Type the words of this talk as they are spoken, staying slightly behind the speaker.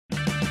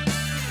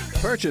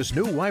Purchase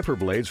new wiper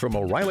blades from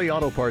O'Reilly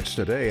Auto Parts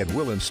today and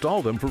we'll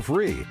install them for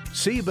free.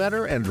 See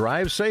better and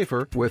drive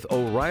safer with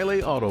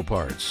O'Reilly Auto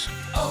Parts.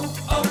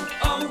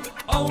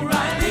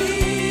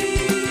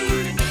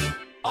 O'Reilly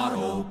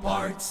Auto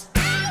Parts.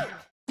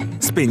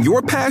 Spin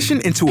your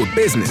passion into a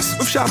business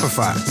with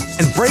Shopify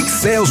and break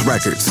sales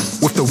records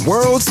with the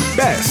world's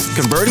best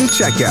converting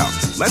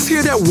checkout. Let's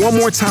hear that one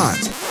more time.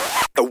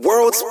 The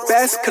world's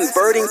best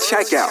converting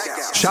checkout.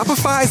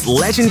 Shopify's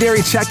legendary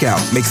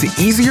checkout makes it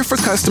easier for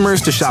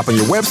customers to shop on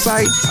your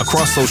website,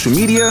 across social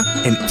media,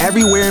 and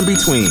everywhere in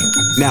between.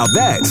 Now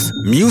that's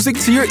music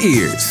to your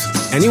ears.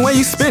 Any way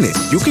you spin it,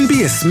 you can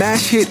be a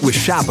smash hit with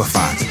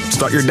Shopify.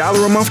 Start your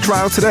 $1 a month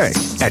trial today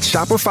at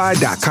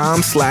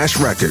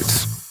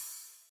shopify.com/records.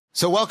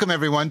 So welcome,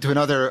 everyone, to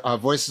another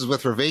Voices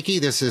with Vervaeke.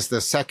 This is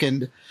the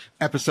second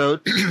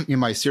episode in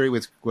my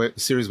series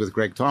with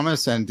Greg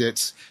Thomas, and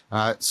it's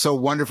so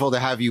wonderful to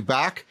have you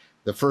back.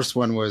 The first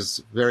one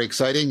was very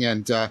exciting,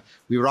 and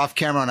we were off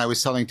camera, and I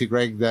was telling to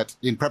Greg that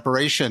in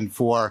preparation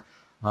for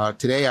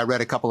today, I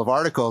read a couple of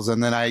articles,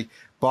 and then I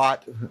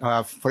bought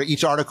for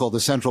each article the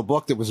central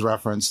book that was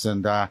referenced,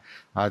 and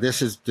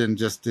this has been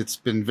it's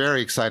been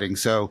very exciting.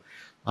 So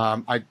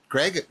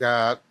Greg,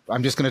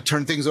 I'm just going to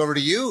turn things over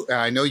to you.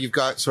 I know you've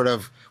got sort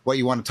of what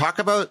you want to talk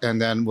about,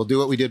 and then we'll do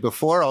what we did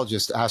before. I'll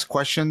just ask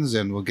questions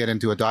and we'll get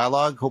into a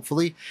dialogue,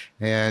 hopefully.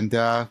 And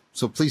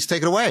so please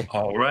take it away.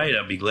 All right.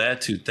 I'll be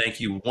glad to. Thank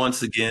you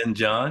once again,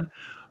 John,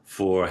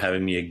 for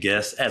having me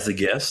as a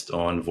guest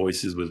on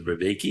Voices with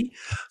Vervaeke.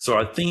 So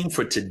our theme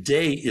for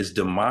today is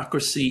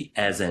democracy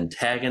as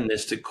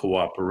antagonistic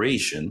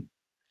cooperation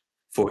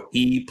for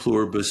E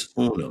Pluribus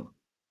Unum.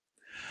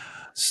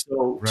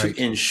 So right.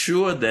 To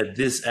ensure that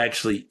this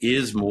actually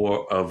is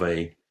more of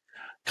a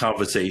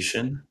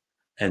conversation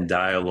and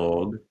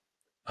dialogue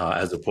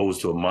as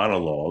opposed to a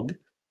monologue,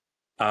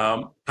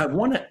 I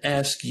want to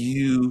ask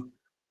you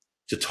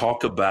to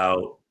talk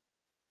about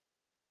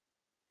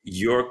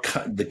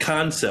the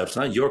concepts,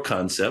 not your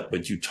concept,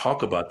 but you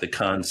talk about the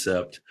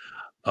concept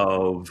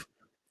of,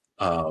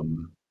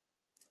 I'm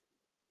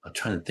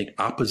trying to think,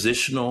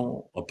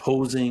 opposing,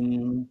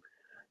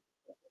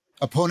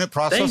 opponent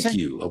processing? Thank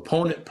you.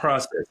 Opponent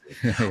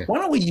processing. Why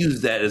don't we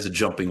use that as a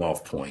jumping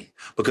off point?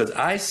 Because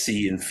I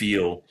see and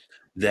feel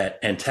that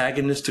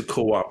antagonistic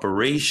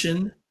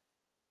cooperation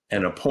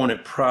and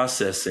opponent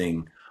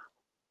processing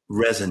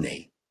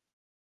resonate.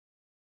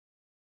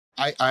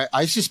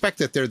 I suspect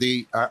that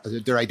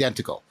they're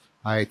identical.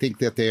 I think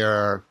that they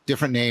are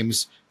different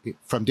names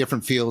from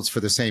different fields for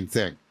the same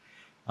thing.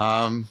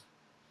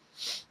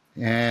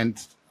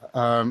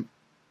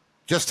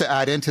 Just to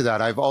add into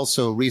that, I've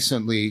also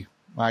recently,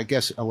 I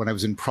guess when I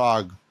was in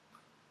Prague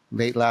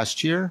late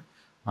last year,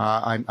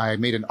 I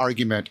made an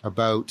argument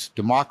about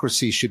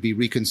democracy should be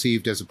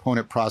reconceived as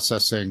opponent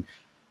processing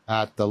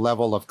at the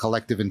level of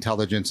collective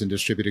intelligence and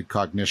distributed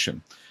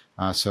cognition.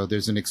 So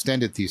there's an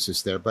extended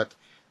thesis there. But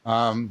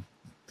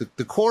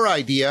the core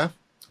idea,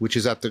 which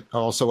is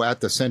also at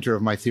the center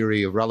of my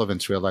theory of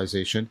relevance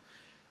realization,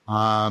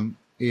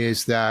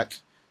 is that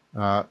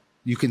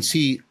you can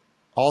see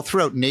all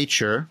throughout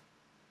nature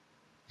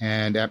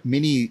and at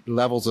many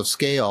levels of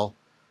scale,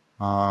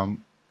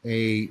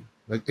 a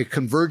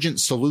convergent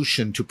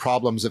solution to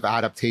problems of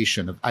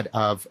adaptation,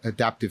 of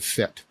adaptive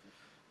fit.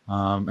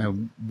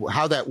 And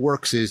how that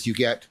works is you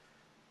get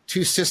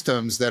two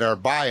systems that are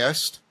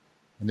biased,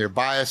 and they're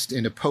biased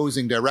in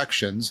opposing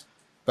directions,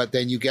 but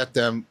then you get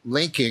them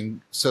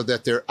linking so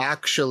that they're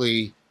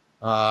actually,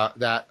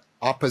 that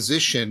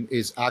opposition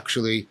is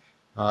actually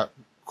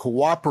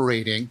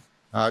cooperating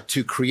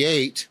to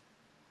create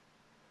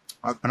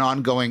an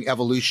ongoing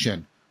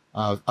evolution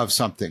of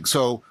something.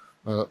 So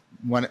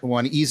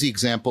one easy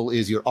example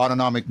is your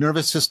autonomic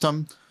nervous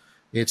system.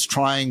 It's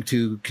trying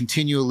to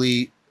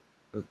continually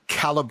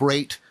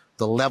calibrate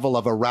the level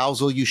of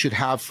arousal you should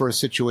have for a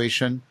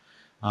situation.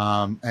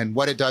 And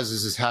what it does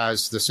is it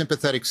has the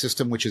sympathetic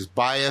system, which is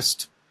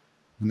biased,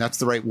 and that's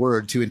the right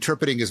word, to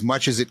interpreting as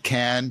much as it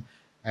can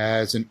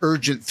as an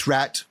urgent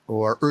threat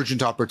or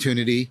urgent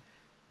opportunity.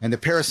 And the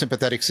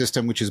parasympathetic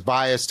system, which is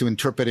biased to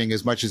interpreting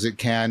as much as it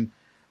can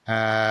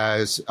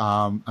as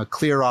a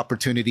clear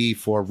opportunity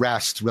for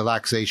rest,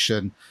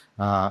 relaxation,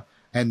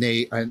 and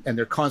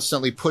they're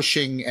constantly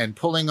pushing and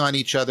pulling on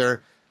each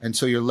other, and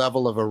so your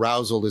level of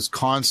arousal is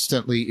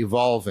constantly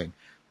evolving.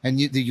 And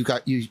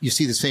you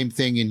see the same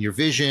thing in your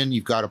vision.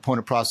 You've got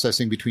opponent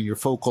processing between your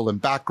focal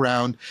and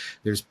background.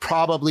 There's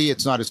probably,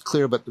 it's not as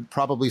clear, but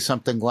probably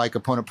something like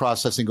opponent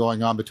processing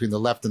going on between the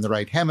left and the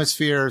right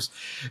hemispheres.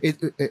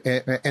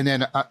 And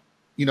then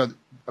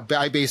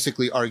I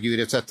basically argued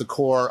it's at the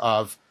core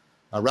of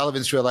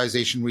relevance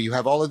realization, where you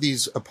have all of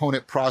these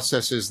opponent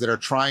processes that are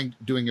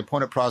doing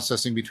opponent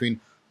processing between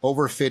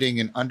overfitting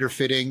and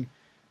underfitting,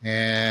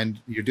 and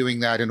you're doing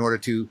that in order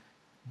to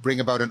bring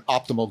about an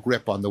optimal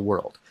grip on the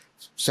world.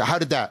 So how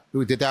did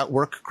that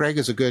work, Greg,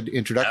 as a good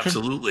introduction?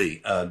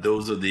 Absolutely.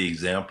 Those are the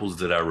examples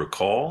that I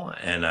recall,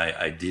 and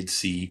I did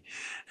see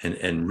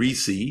and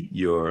re-see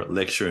your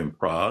lecture in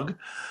Prague.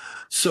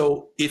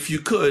 So if you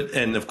could,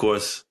 and of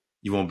course,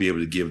 you won't be able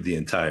to give the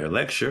entire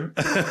lecture.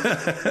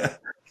 But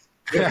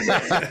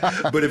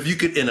if you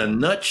could, in a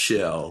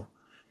nutshell,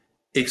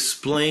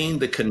 explain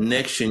the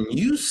connection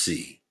you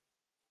see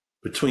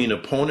between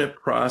opponent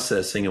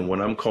processing and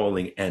what I'm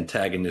calling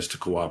antagonistic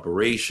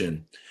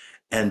cooperation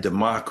and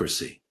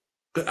democracy.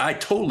 I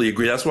totally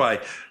agree. That's why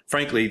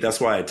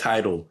I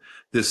titled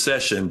this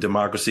session,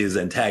 Democracy is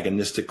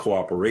Antagonistic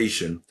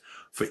Cooperation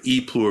for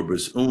E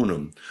Pluribus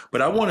Unum.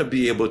 But I want to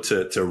be able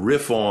to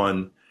riff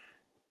on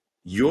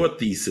your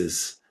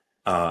thesis,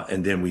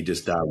 and then we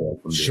just dive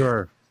off from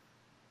there.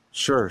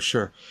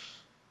 Sure.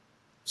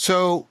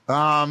 So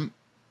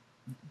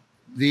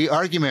the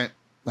argument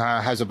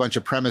has a bunch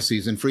of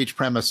premises, and for each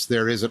premise,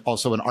 there is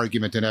also an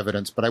argument and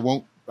evidence, but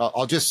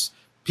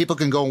people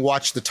can go and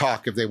watch the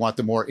talk if they want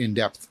the more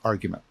in-depth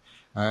argument.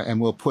 And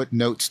we'll put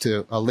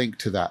a link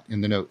to that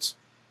in the notes.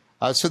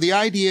 So the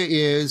idea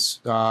is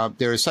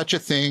there is such a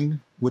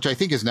thing, which I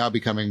think is now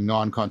becoming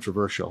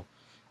non-controversial.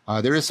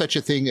 There is such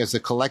a thing as the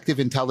collective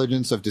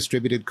intelligence of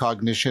distributed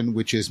cognition,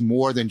 which is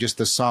more than just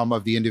the sum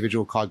of the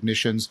individual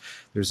cognitions.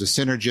 There's a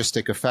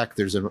synergistic effect.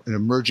 There's an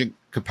emergent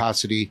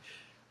capacity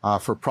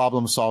for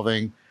problem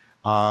solving.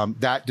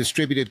 That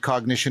distributed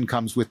cognition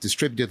comes with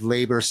distributed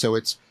labor. So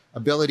its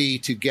ability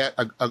to get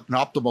an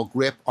optimal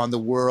grip on the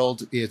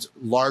world is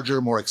larger,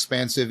 more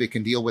expansive. It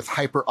can deal with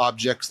hyper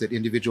objects that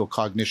individual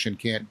cognition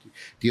can't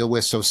deal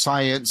with. So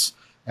science,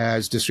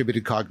 as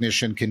distributed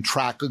cognition, can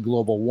track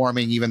global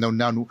warming, even though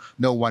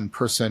no one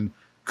person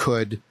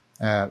could,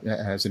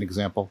 as an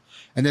example.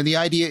 And then the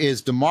idea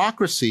is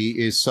democracy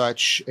is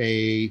such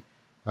a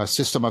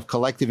system of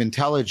collective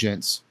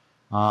intelligence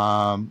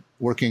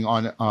working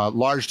on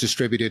large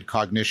distributed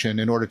cognition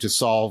in order to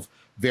solve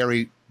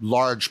very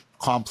large,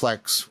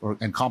 complex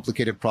and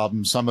complicated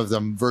problems, some of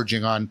them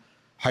verging on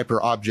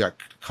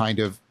hyper-object kind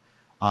of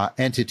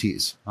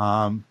entities.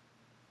 And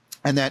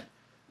that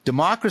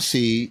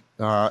democracy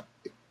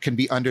can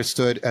be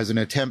understood as an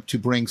attempt to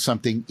bring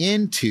something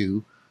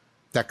into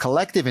that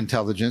collective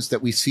intelligence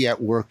that we see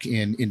at work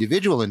in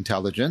individual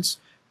intelligence,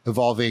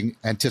 evolving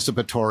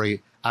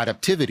anticipatory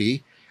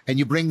adaptivity, and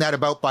you bring that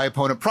about by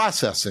opponent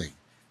processing.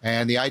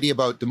 And the idea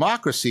about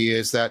democracy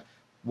is that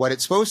what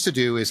it's supposed to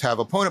do is have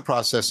opponent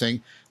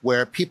processing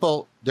where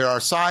there are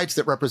sides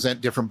that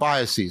represent different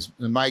biases.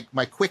 And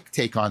my quick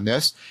take on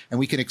this, and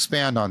we can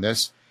expand on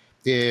this,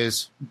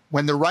 is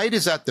when the right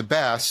is at the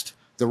best,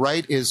 the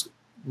right is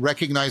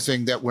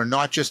recognizing that we're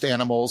not just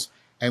animals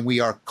and we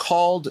are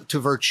called to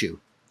virtue.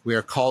 We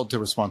are called to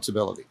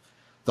responsibility.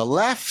 The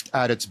left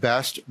at its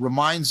best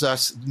reminds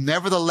us,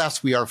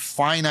 nevertheless, we are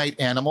finite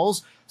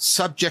animals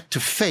subject to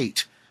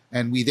fate,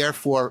 and we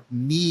therefore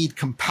need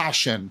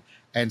compassion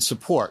and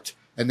support.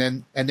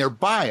 And they're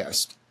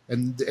biased,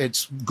 and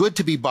it's good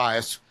to be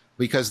biased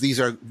because these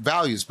are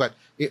values, but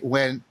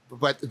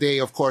they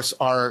of course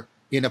are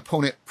in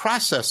opponent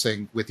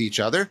processing with each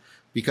other,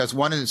 because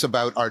one is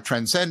about our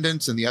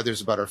transcendence and the other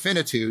is about our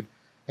finitude.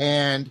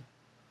 And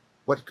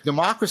what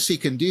democracy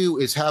can do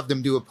is have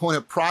them do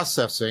opponent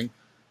processing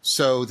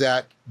so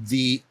that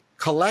the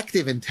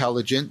collective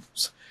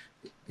intelligence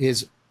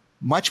is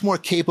much more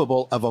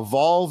capable of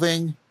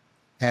evolving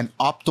an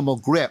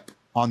optimal grip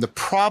on the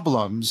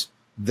problems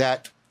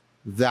that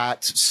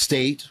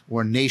state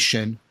or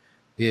nation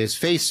is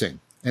facing.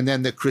 And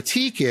then the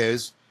critique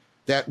is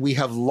that we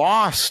have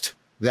lost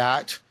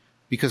that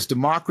because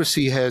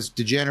democracy has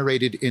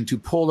degenerated into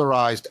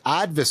polarized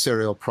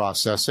adversarial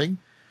processing,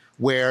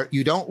 where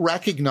you don't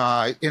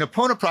recognize, in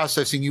opponent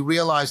processing, you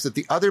realize that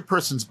the other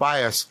person's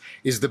bias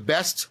is the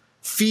best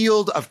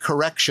field of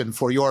correction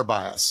for your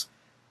bias,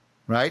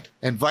 right?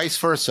 And vice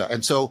versa.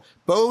 And so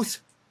both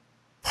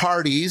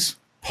parties,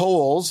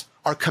 poles,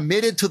 are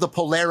committed to the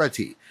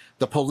polarity.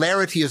 The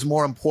polarity is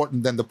more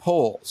important than the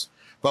poles.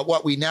 But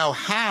what we now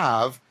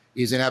have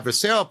is in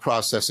adversarial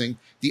processing,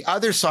 the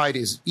other side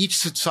each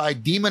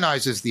side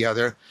demonizes the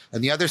other,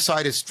 and the other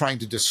side is trying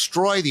to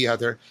destroy the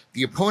other.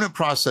 The opponent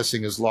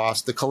processing is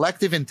lost. The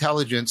collective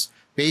intelligence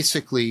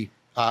basically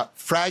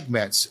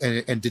fragments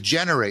and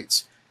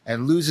degenerates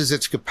and loses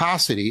its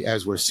capacity,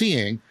 as we're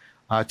seeing,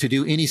 to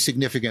do any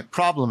significant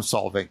problem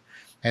solving.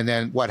 And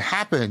then what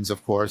happens,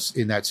 of course,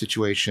 in that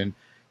situation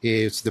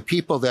is the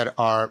people that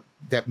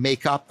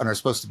make up and are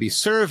supposed to be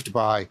served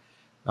by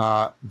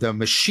the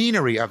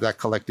machinery of that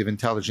collective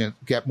intelligence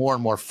get more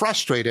and more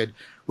frustrated,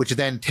 which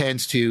then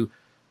tends to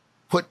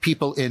put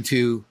people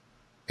into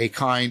a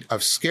kind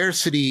of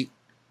scarcity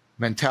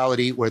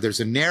mentality where there's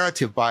a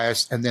narrative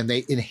bias, and then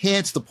they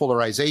enhance the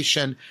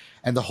polarization,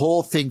 and the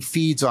whole thing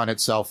feeds on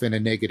itself in a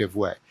negative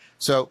way.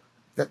 So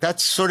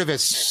that's sort of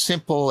as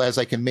simple as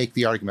I can make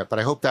the argument, but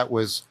I hope that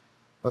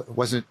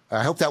wasn't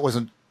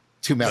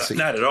too messy.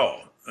 Not at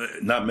all.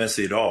 Not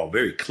messy at all.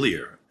 Very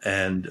clear.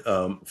 And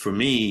for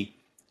me,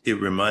 it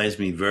reminds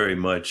me very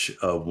much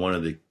of one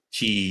of the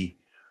key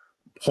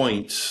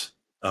points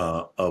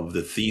of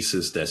the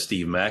thesis that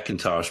Steve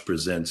McIntosh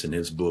presents in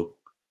his book,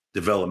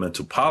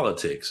 Developmental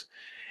Politics,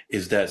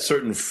 is that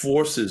certain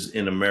forces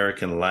in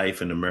American life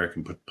and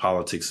American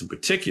politics in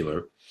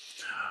particular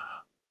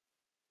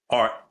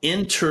are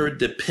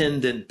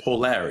interdependent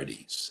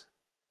polarities.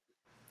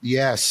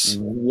 Yes.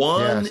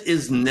 One Yes.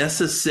 is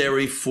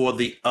necessary for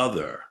the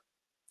other.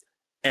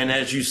 And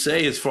as you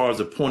say, as far as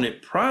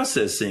opponent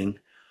processing,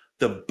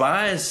 the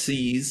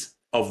biases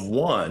of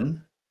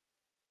one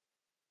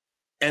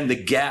and the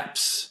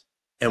gaps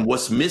and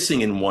what's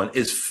missing in one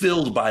is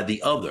filled by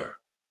the other.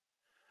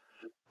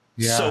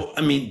 Yeah. So,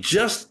 I mean,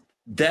 just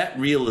that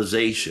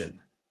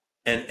realization,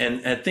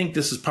 and I think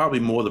this is probably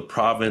more the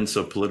province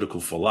of political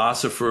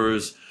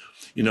philosophers,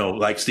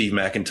 like Steve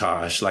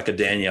McIntosh, like a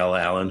Danielle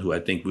Allen, who I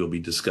think we'll be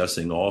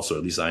discussing also,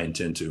 at least I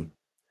intend to,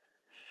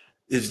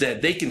 is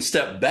that they can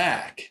step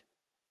back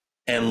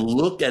and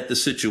look at the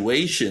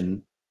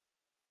situation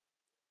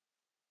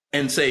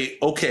and say,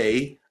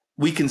 okay,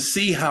 we can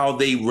see how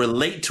they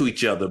relate to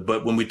each other.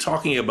 But when we're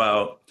talking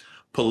about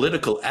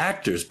political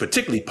actors,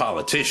 particularly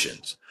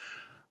politicians,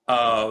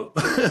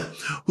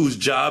 whose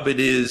job it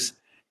is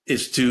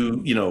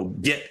to,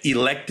 get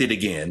elected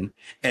again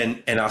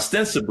and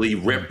ostensibly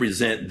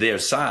represent their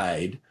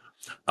side,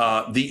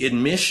 the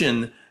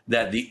admission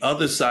that the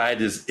other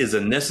side is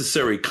a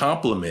necessary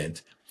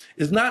complement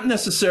is not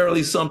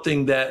necessarily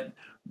something that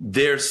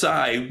their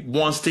side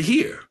wants to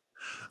hear.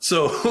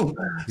 So,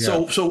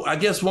 so I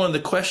guess one of the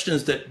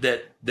questions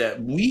that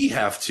we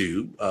have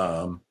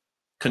to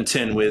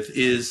contend with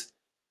is,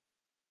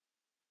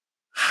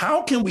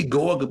 how can we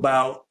go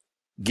about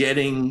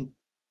getting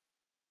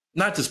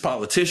not just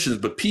politicians,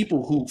 but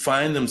people who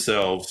find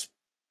themselves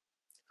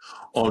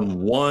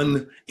in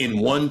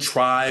one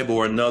tribe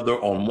or another,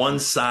 on one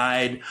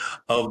side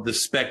of the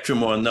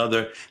spectrum or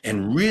another,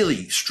 and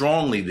really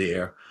strongly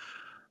there,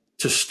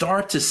 to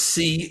start to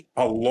see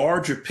a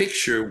larger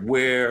picture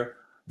where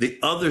the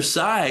other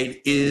side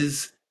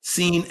is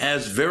seen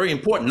as very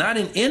important, not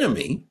an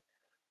enemy,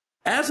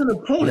 as an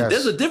opponent. Yes.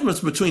 There's a difference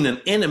between an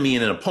enemy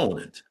and an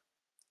opponent.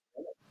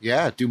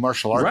 Yeah. Do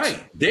martial arts.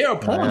 Right. They're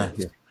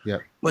opponents. Yeah.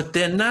 But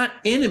they're not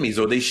enemies,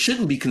 or they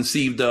shouldn't be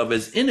conceived of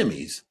as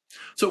enemies.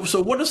 So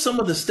what are some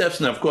of the steps?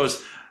 Now, of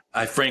course,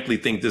 I frankly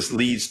think this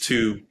leads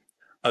to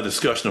a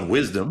discussion of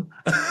wisdom.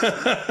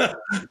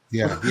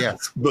 Yeah.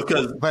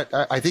 But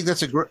I think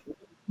that's a great.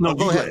 No,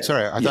 go ahead.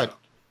 Sorry, I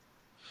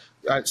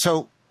thought.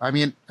 So, I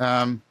mean,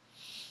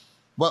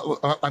 well,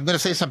 I'm going to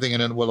say something,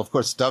 and then we'll, of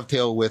course,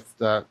 dovetail with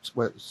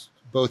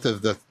both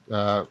of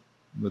the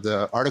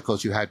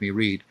articles you had me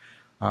read.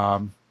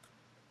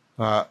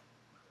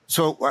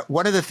 So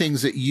one of the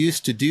things that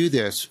used to do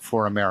this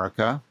for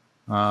America,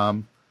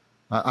 I'll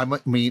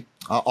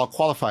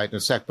qualify it in a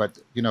sec, but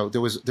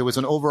there was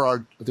an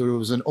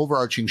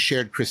overarching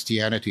shared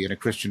Christianity and a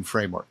Christian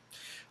framework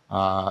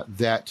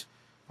that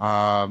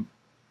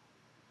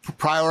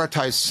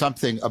prioritized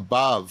something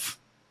above,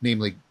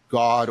 namely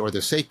God or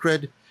the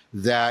sacred,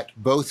 that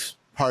both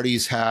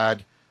parties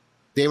had.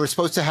 They were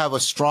supposed to have a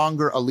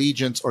stronger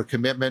allegiance or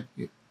commitment,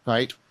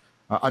 right?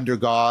 Under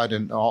God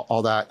and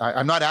all that.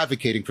 I'm not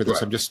advocating for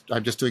this. Right.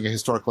 I'm just doing a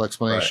historical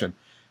explanation,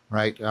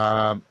 right?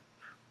 And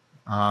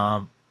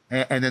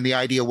then the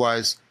idea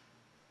was,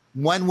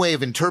 one way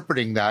of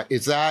interpreting that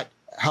is that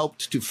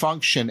helped to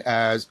function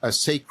as a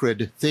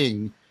sacred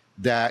thing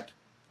that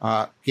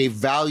gave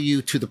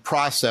value to the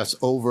process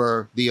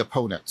over the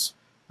opponents,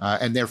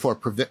 and therefore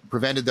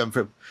prevented them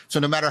from. So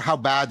no matter how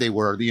bad they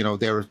were,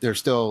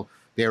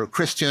 they're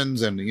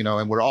Christians, and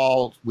and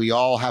we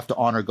all have to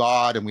honor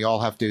God, and we all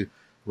have to.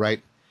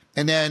 Right.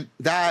 And then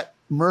that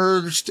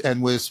merged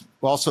and was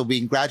also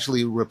being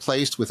gradually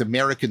replaced with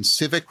American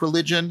civic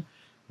religion,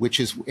 which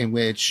is in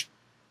which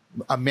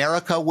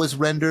America was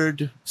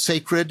rendered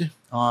sacred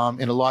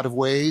in a lot of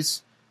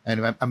ways.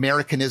 And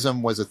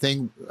Americanism was a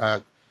thing.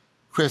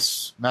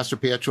 Chris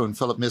Mastropietro and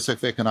Philip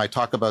Miskovic and I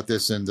talk about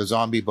this in the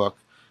Zombie book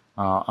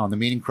on the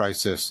meaning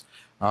crisis.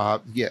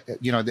 And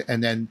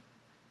then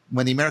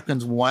when the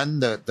Americans won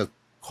the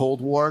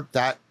Cold War,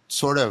 that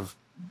sort of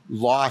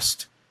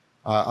lost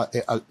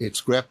its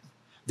grip.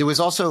 There was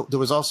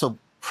also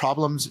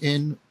problems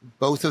in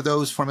both of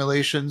those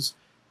formulations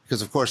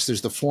because, of course,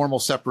 there's the formal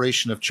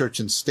separation of church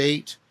and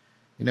state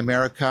in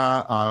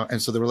America,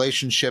 and so the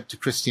relationship to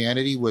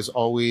Christianity was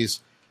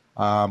always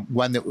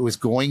one that was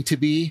going to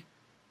be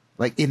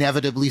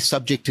inevitably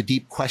subject to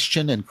deep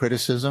question and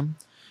criticism.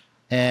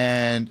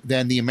 And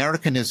then the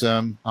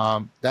Americanism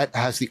that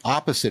has the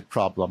opposite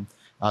problem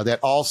that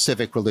all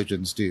civic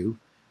religions do.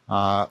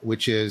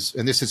 Which is,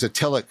 and this is a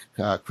Tillich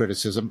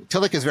criticism.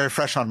 Tillich is very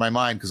fresh on my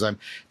mind because I'm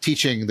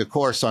teaching the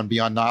course on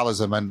Beyond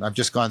Nihilism, and I've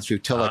just gone through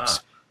Tillich's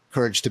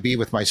Courage to Be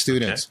with my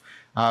students.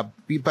 Okay.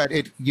 But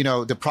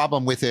the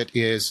problem with it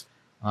is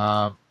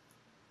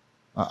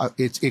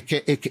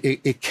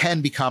it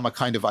can become a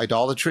kind of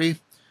idolatry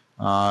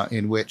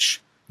in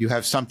which you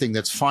have something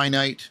that's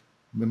finite.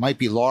 It might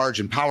be large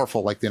and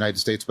powerful like the United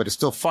States, but it's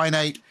still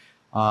finite,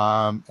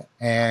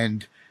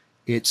 and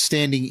it's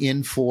standing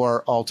in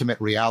for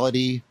ultimate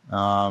reality,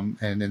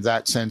 and in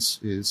that sense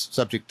is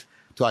subject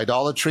to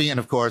idolatry. And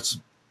of course,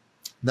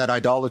 that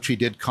idolatry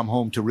did come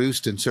home to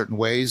roost in certain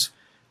ways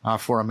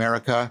for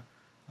America.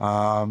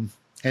 And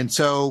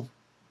so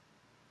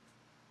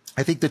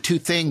I think the two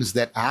things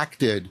that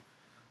acted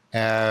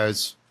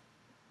as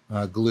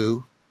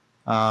glue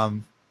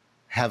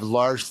have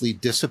largely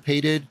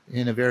dissipated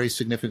in a very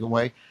significant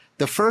way.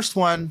 The first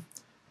one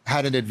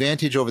had an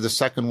advantage over the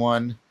second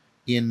one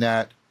in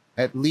that,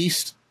 at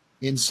least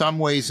in some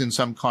ways, in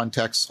some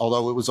contexts,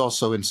 although it was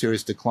also in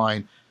serious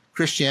decline,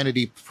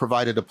 Christianity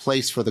provided a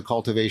place for the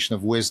cultivation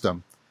of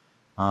wisdom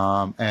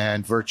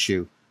and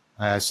virtue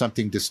as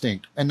something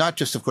distinct. And not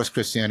just, of course,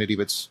 Christianity,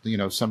 but,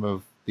 some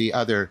of the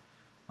other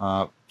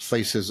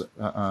places,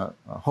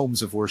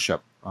 homes of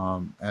worship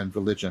and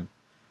religion.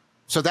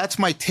 So that's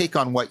my take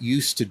on what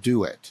used to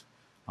do it.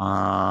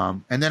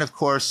 And then, of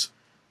course,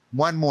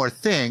 one more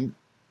thing,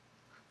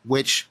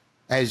 which,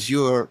 as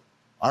your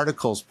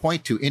articles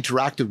point to,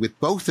 interacted with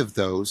both of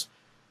those,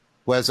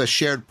 was a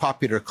shared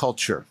popular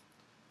culture.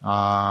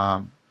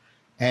 And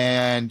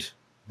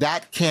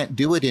that can't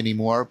do it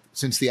anymore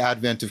since the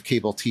advent of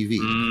cable TV.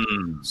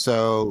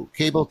 So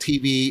cable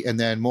TV and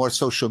then more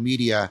social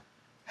media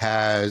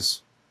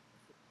has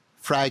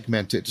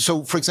fragmented.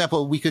 So, for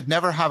example, we could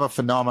never have a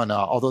phenomena,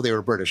 although they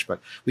were British, but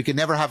we could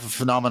never have a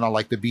phenomena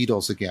like the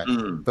Beatles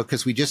again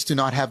because we just do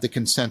not have the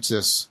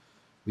consensus.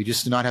 We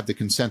just do not have the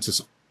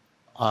consensus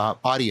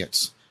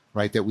audience,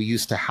 right, that we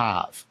used to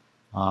have.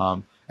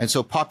 And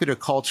so popular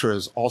culture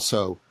is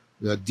also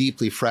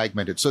deeply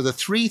fragmented. So the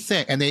three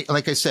things, and they,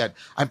 like I said,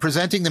 I'm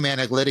presenting them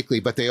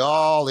analytically, but they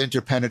all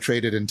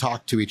interpenetrated and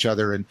talk to each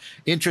other in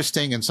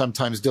interesting and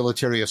sometimes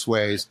deleterious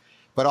ways.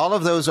 But all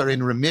of those are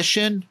in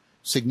remission,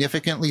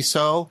 significantly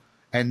so.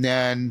 And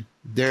then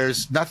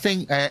there's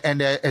nothing,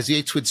 and as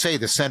Yeats would say,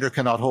 the center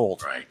cannot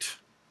hold. Right.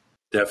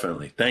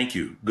 Definitely. Thank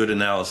you. Good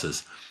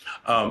analysis.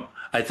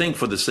 I think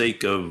for the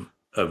sake of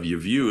your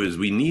viewers,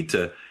 we need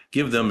to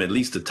give them at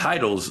least the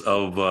titles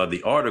of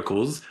the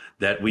articles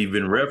that we've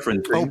been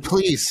referencing. Oh,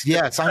 please.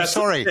 Yes. I'm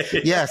sorry.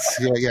 Yes.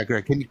 Yeah,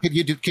 Greg. Can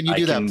you do that, please?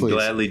 I can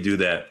gladly do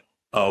that.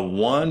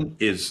 One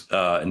is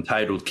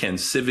entitled, Can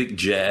Civic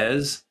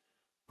Jazz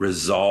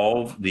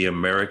Resolve the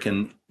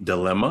American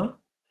Dilemma?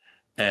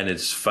 And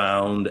it's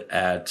found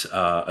at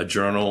a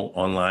journal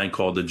online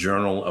called the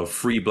Journal of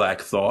Free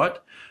Black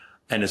Thought.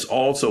 And it's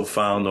also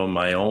found on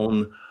my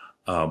own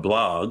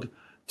blog,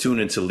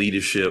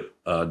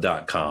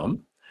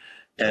 tuneintaleadership.com.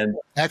 And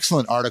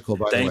excellent article,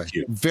 by the way. Thank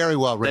you. Very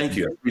well written. Thank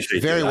you. I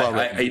appreciate Very that. well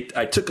written.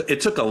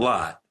 It took a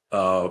lot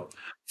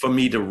for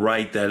me to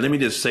write that. Let me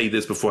just say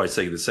this before I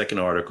say the second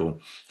article.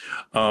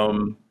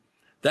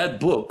 That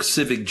book,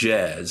 Civic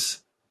Jazz,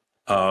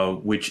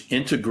 which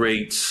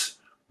integrates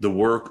the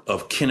work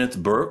of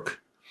Kenneth Burke,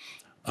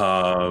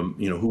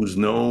 who's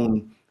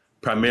known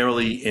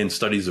primarily in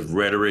studies of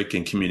rhetoric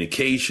and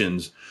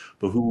communications,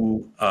 but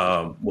who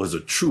was a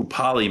true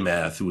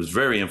polymath, who was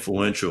very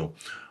influential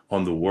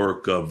on the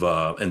work of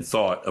and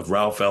thought of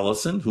Ralph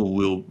Ellison, who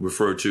we'll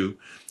refer to,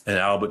 and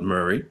Albert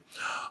Murray,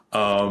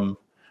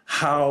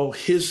 how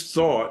his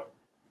thought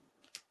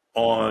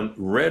on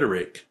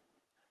rhetoric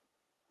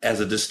as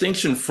a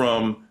distinction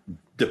from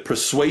the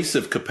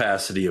persuasive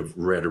capacity of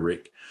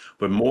rhetoric,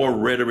 but more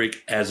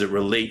rhetoric as it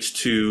relates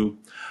to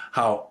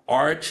how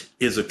art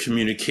is a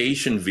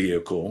communication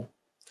vehicle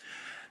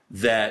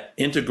that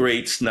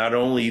integrates not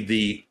only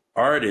the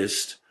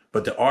artist,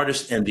 but the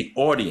artist and the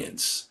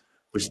audience,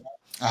 which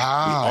the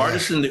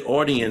artist and the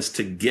audience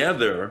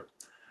together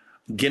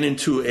get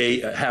into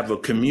have a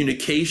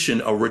communication,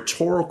 a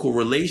rhetorical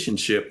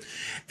relationship,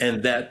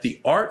 and that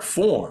the art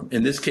form,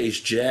 in this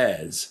case,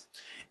 jazz,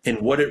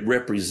 and what it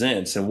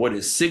represents and what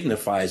it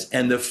signifies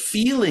and the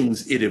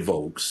feelings it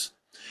evokes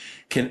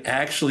can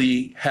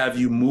actually have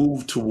you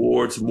move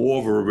towards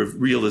more of a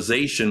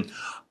realization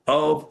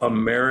of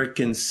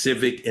American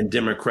civic and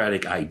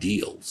democratic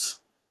ideals.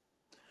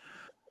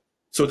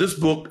 So this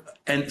book,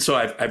 and so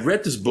I've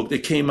read this book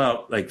that came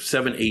out like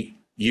 7-8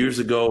 years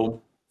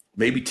ago,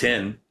 maybe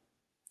 10.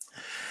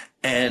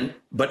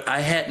 But I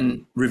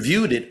hadn't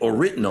reviewed it or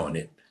written on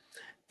it.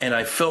 And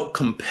I felt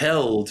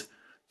compelled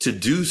to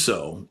do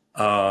so.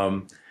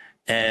 And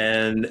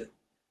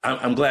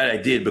I'm glad I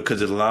did,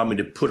 because it allowed me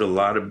to put a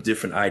lot of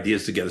different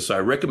ideas together. So I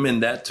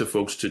recommend that to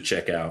folks to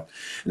check out.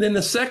 And then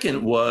the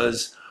second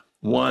was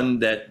one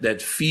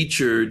that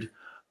featured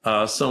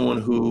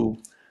someone who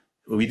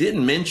we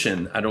didn't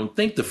mention, I don't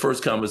think, the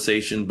first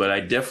conversation, but I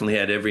definitely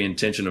had every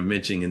intention of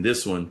mentioning in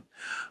this one,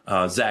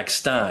 Zach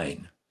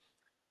Stein.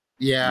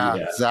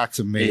 Yeah, Zach's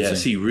amazing.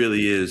 Yes, he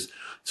really is.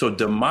 So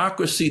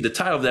Democracy, the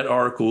title of that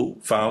article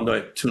found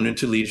at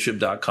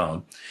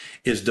tuneintaleadership.com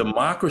is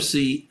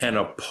Democracy and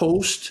a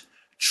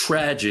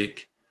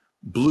Post-Tragic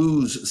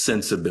Blues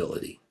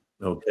Sensibility.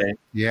 Okay.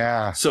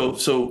 Yeah.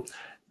 So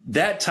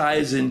that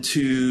ties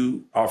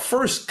into our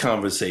first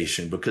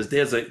conversation, because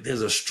there's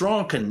a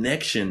strong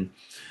connection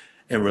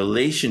and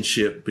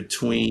relationship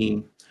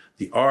between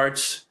the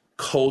arts,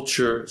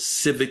 culture,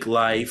 civic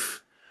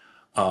life,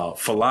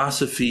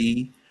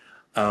 philosophy,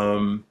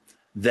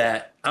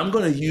 that I'm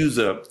going to use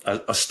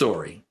a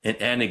story, an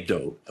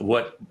anecdote,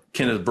 what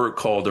Kenneth Burke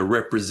called a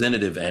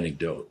representative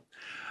anecdote,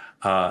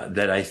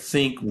 that I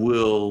think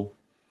will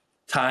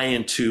tie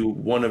into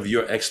one of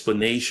your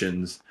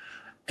explanations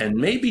and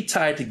maybe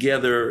tie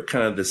together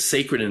kind of the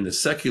sacred and the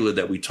secular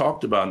that we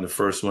talked about in the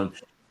first one.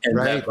 And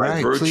that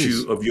by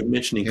virtue of you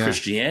mentioning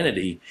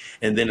Christianity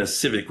and then a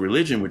civic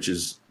religion, which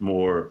is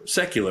more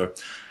secular,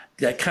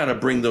 that kind of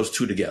bring those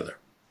two together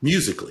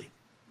musically.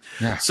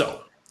 Yeah.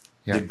 So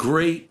the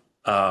great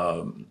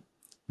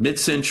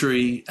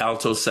mid-century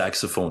alto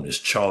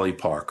saxophonist, Charlie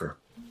Parker,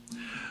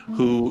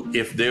 who,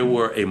 if there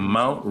were a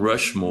Mount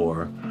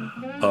Rushmore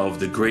of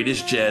the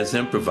greatest jazz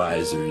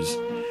improvisers,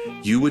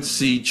 you would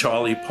see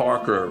Charlie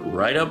Parker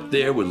right up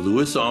there with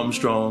Louis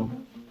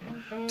Armstrong,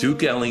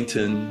 Duke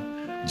Ellington,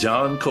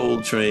 John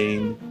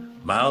Coltrane,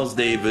 Miles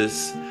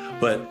Davis.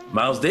 But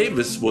Miles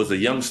Davis was a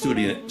young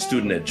student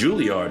at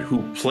Juilliard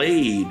who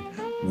played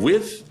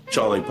with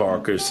Charlie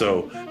Parker.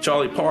 So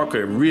Charlie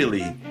Parker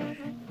really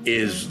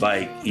is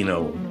like,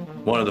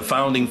 one of the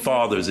founding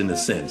fathers in the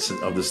sense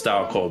of the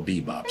style called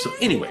bebop. So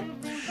anyway,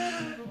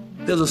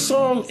 there's a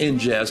song in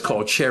jazz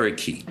called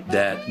Cherokee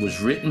that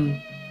was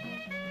written,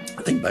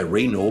 I think, by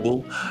Ray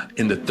Noble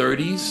in the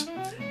 30s.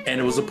 And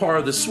it was a part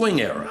of the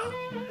swing era.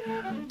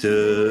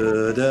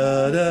 Da,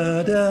 da,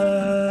 da,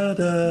 da,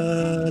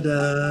 da,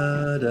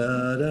 da,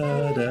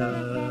 da,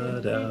 da,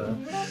 da.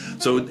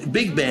 So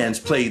big bands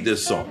played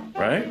this song,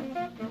 right?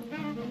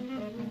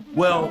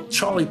 Well,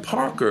 Charlie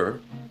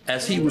Parker,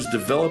 as he was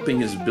developing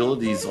his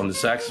abilities on the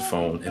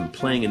saxophone and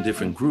playing in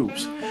different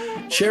groups,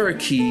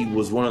 Cherokee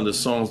was one of the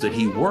songs that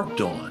he worked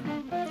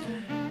on.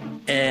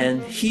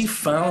 And he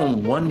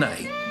found one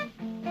night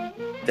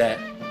that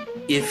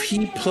if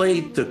he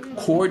played the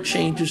chord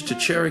changes to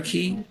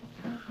Cherokee,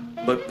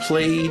 but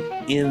played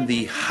in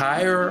the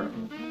higher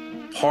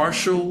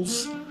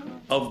partials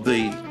of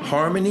the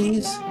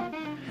harmonies,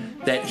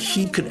 that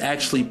he could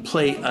actually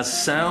play a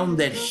sound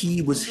that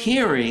he was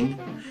hearing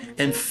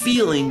and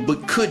feeling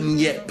but couldn't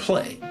yet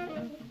play.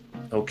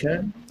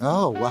 Okay?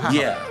 Oh, wow.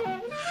 Yeah.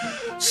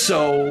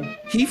 So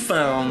he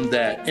found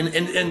that,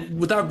 and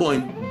without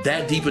going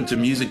that deep into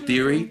music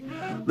theory,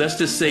 let's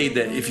just say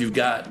that if you've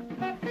got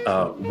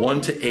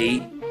 1 to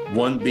 8,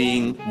 1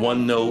 being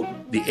one note,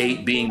 the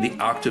 8 being the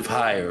octave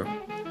higher,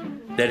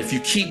 that if you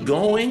keep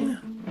going,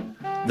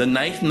 the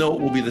 9th note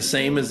will be the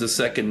same as the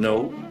 2nd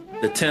note,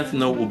 the 10th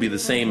note will be the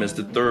same as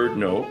the 3rd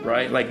note,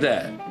 right? Like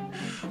that.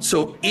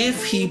 So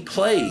if he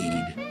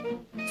played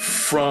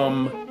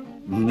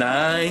from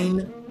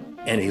 9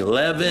 and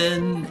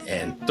 11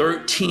 and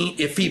 13,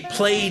 if he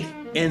played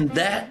in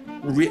that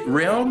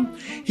realm,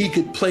 he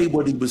could play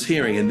what he was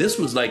hearing. And this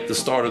was like the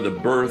start of the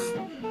birth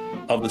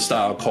of the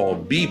style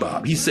called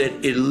bebop. He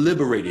said it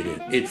liberated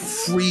him. It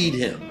freed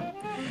him.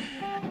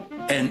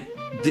 And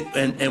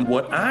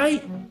what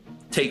I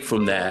take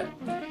from that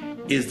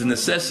is the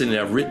necessity, and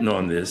I've written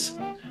on this,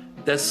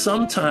 that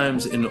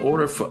sometimes in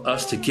order for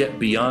us to get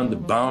beyond the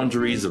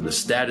boundaries of the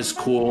status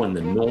quo and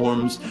the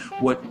norms,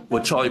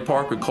 what Charlie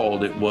Parker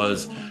called it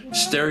was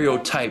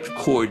stereotyped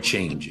chord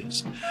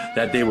changes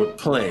that they were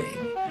playing.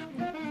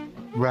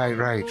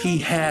 Right. He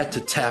had to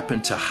tap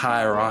into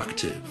higher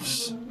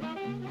octaves.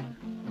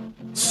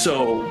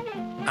 So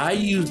I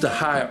use the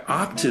higher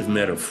octave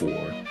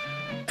metaphor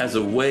as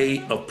a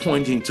way of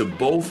pointing to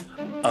both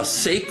a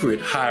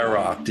sacred higher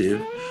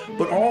octave,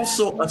 but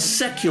also a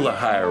secular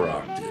higher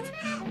octave.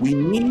 We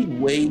need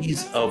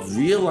ways of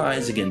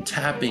realizing and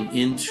tapping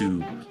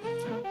into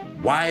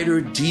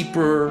wider,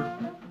 deeper,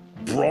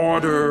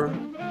 broader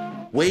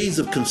ways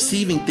of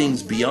conceiving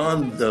things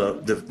beyond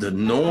the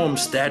norm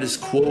status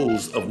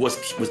quos of what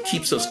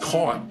keeps us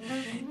caught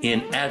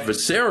in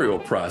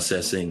adversarial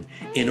processing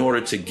in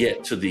order to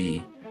get to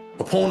the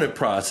opponent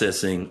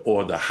processing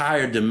or the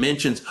higher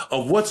dimensions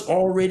of what's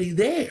already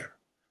there.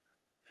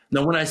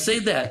 Now, when I say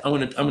that, I'm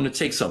going to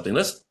take something.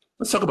 Let's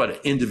talk about an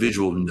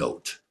individual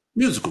note,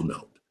 musical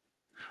note.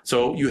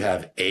 So you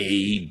have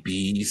A,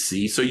 B,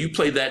 C. So you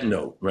play that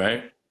note,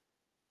 right?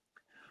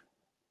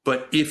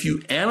 But if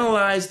you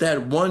analyze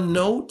that one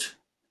note,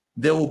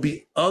 there will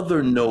be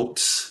other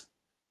notes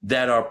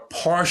that are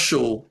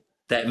partial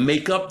that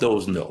make up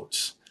those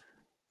notes.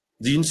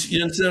 Do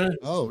you understand?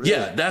 Oh, really?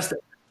 Yeah, that's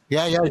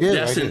I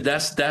did.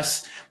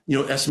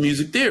 That's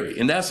music theory,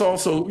 and that's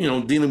also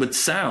dealing with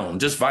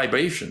sound, just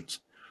vibrations.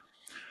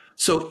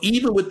 So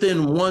even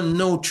within one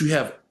note, you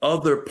have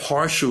other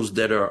partials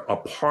that are a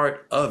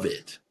part of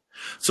it.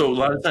 So a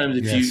lot of times,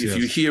 if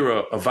you hear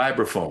a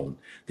vibraphone,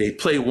 they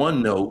play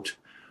one note,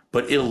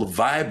 but it'll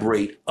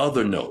vibrate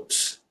other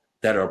notes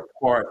that are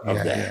part of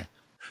that. Yeah.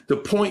 The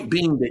point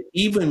being that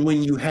even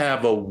when you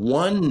have a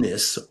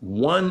oneness,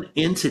 one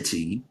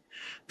entity,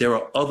 there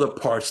are other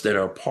parts that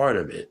are part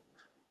of it.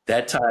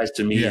 That ties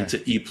to me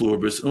into E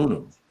Pluribus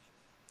Unum.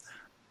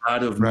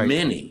 Out of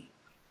many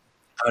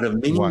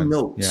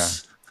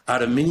notes,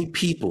 out of many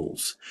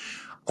peoples,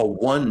 a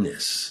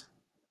oneness,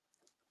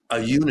 a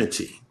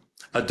unity,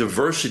 a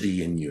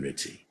diversity in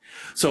unity.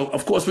 So,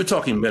 of course, we're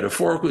talking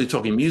metaphorically,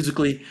 talking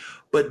musically,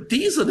 but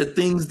these are the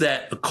things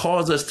that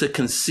cause us to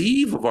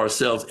conceive of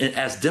ourselves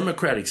as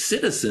democratic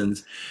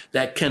citizens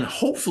that can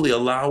hopefully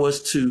allow us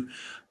to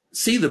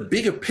see the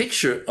bigger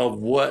picture of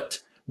what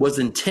was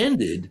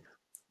intended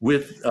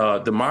with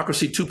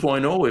democracy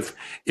 2.0,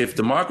 if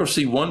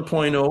democracy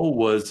 1.0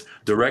 was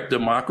direct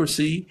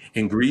democracy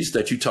in Greece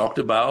that you talked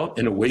about,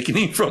 an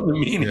awakening from the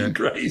meaning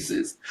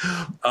crisis,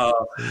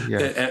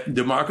 and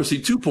democracy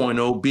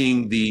 2.0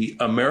 being the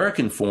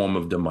American form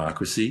of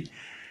democracy,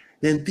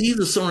 then these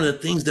are some of the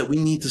things that we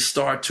need to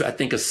start to, I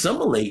think,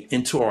 assimilate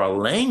into our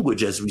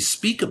language as we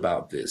speak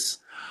about this,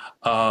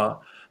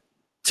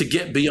 to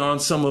get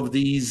beyond some of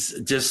these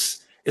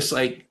it's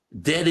like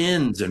dead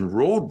ends and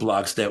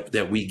roadblocks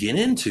that we get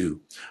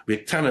into. We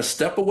kind of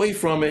step away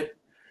from it,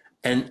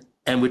 and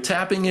we're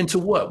tapping into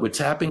what? We're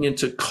tapping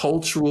into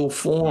cultural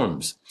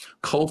forms,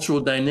 cultural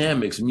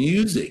dynamics.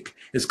 Music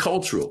is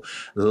cultural.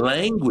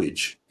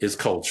 Language is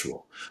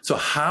cultural. So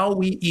how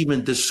we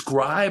even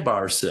describe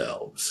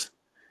ourselves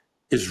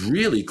is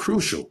really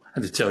crucial. I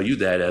have to tell you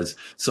that as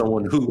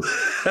someone who,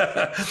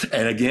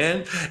 and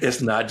again,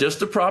 it's not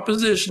just the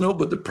propositional,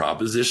 but the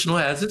propositional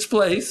has its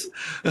place.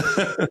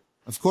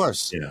 Of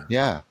course.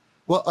 Yeah.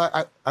 Well,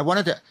 I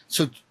wanted to,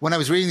 so when I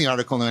was reading the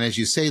article, and as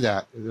you say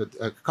that,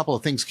 a couple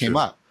of things came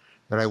up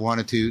that I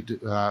wanted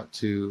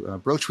to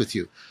broach with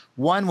you.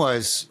 One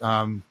was,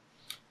 after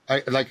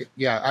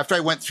I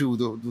went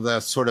through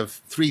the sort of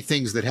three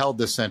things that held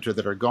this center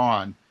that are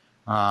gone,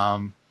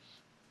 and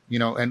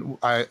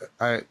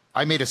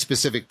I made a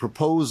specific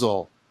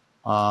proposal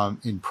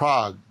in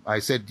Prague. I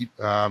said,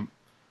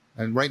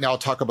 and right now I'll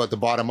talk about the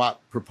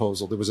bottom-up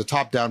proposal. There was a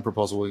top-down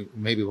proposal.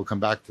 Maybe we'll come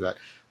back to that.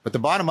 But the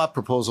bottom-up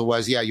proposal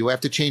was, you have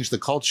to change the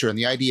culture. And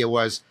the idea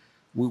was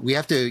we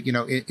have to,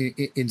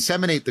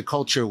 inseminate the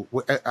culture.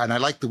 And I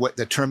like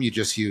the term you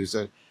just used.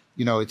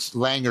 It's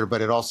Langer,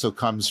 but it also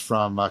comes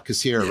from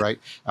Cassirer, right?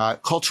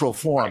 Cultural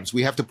forms.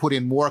 We have to put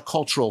in more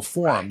cultural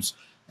forms.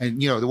 And,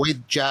 the way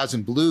jazz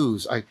and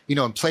blues,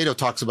 and Plato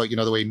talks about,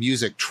 the way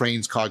music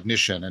trains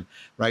cognition, and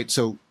right.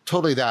 So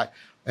totally that,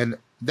 and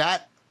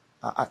that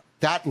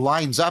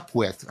lines up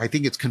with, I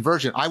think it's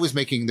convergent. I was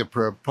making the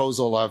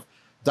proposal of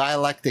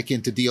dialectic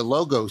into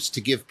dialogos to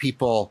give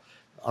people,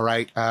 all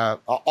right,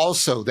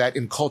 also that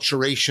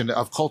enculturation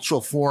of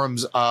cultural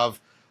forms of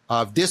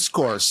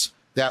discourse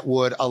that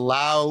would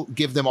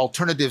give them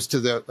alternatives to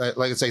the,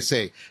 like as I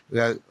say,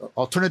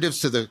 alternatives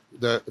to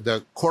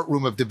the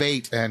courtroom of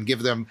debate, and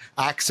give them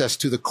access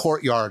to the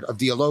courtyard of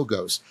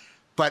dialogos.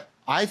 But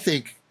I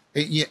think,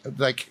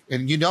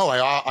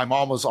 I'm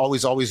almost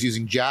always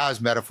using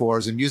jazz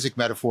metaphors and music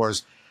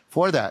metaphors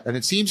for that. And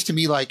it seems to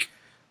me like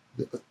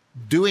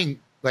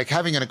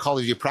having an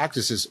ecology of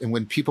practices, and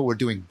when people were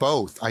doing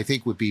both, I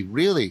think would be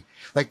really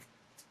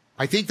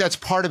I think that's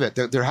part of it.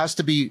 There has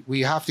to be,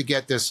 we have to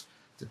get this,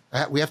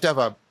 we have to have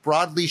a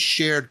broadly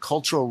shared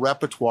cultural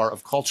repertoire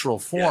of cultural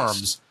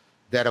forms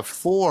that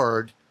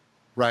afford,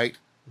 right,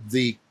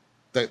 the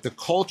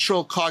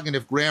cultural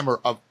cognitive grammar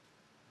of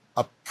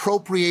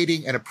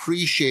appropriating and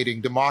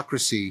appreciating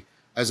democracy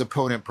as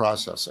opponent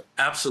processing.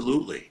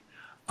 Absolutely.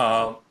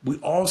 We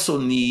also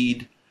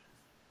need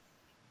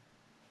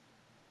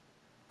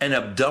an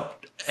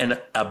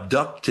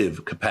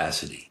abductive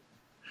capacity.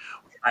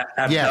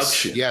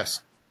 Abduction.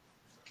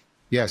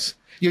 Yes.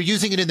 You're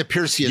using it in the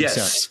Peircean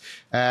sense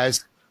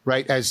as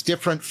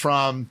different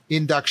from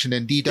induction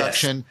and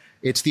deduction. Yes.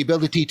 It's the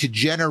ability to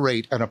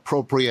generate an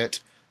appropriate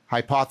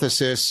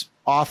hypothesis,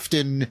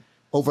 often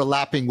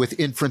overlapping with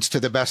inference to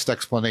the best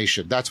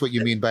explanation. That's what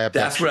you mean by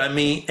abduction. That's what I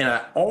mean. And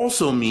I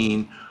also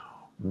mean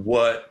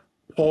what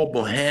Paul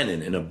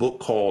Bohannon, in a book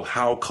called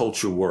How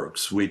Culture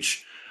Works,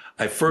 which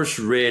I first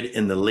read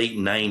in the late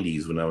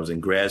 90s when I was in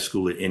grad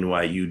school at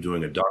NYU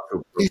doing a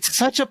doctoral program. It's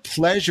such a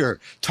pleasure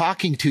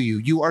talking to you.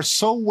 You are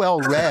so well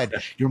read.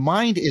 Your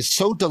mind is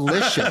so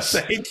delicious.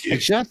 Thank you.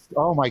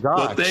 Oh my God.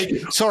 Well, thank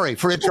you. Sorry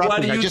for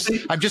interrupting. I'm just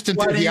enthusiastic.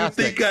 Why do you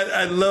think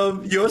I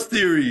love your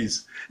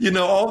theories?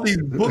 All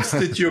these books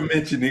that you're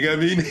mentioning. I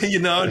mean,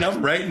 and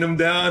I'm writing them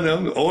down.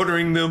 I'm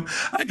ordering them.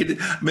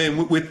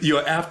 With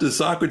your After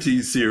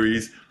Socrates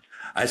series,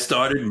 I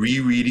started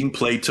rereading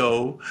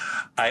Plato.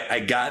 I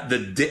got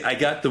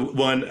the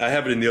one, I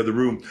have it in the other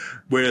room,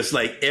 where it's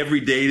like every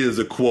day there's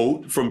a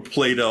quote from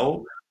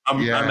Plato.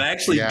 I'm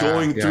actually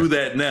going through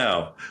that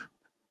now,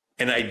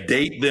 and I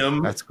date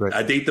them. That's great.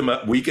 I date them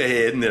a week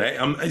ahead,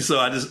 and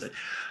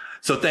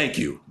so thank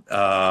you.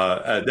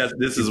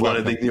 This is one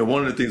of the things.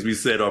 One of the things we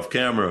said off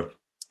camera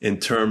in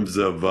terms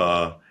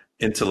of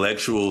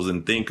intellectuals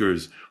and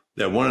thinkers,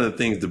 that one of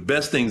the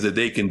best things that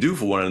they can do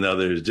for one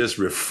another is just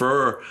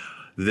refer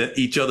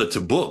each other to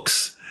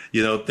books,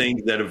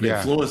 things that have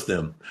influenced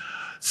them.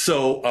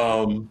 So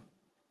I'm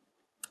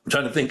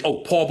trying to think,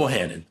 Paul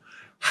Bohannon,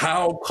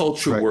 How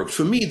Culture Works.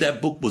 For me,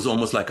 that book was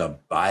almost like a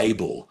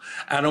Bible.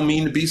 I don't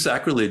mean to be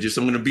sacrilegious.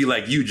 I'm going to be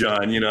like you,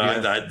 John.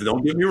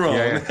 Don't get me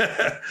wrong.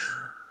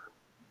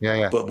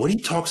 But what he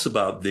talks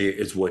about there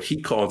is what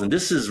he calls, and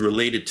this is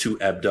related to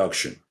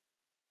abduction.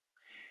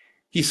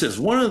 He says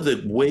one of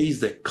the ways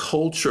that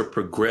culture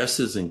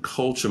progresses and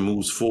culture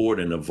moves forward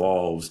and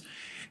evolves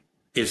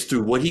is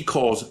through what he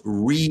calls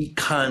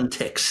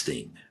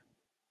recontexting.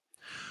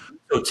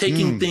 So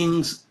taking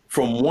things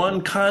from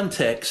one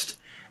context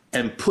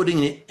and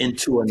putting it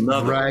into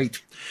another. Right.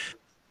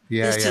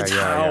 This is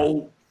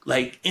how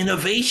like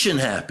innovation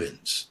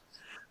happens.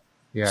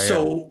 Yeah.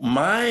 So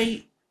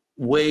my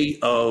way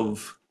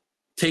of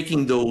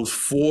taking those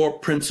 4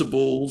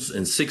 principles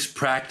and 6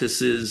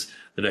 practices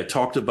that I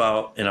talked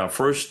about in our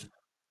first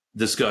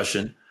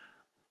discussion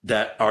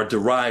that are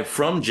derived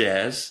from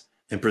jazz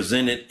and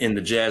presented in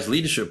the Jazz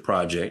Leadership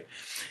Project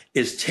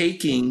is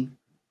taking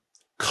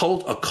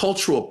a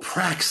cultural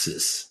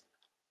praxis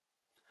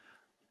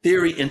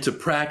theory into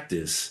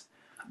practice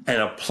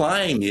and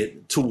applying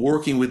it to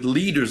working with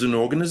leaders and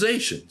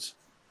organizations.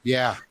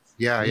 Yeah.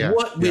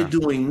 What we're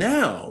doing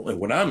now, and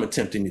what I'm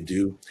attempting to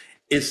do,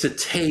 is to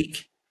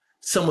take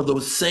some of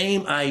those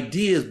same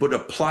ideas, but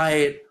apply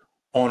it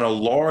on a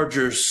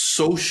larger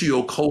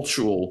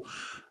socio-cultural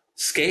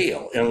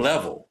scale and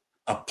level,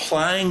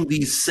 applying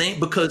these same,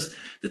 because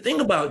the thing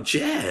about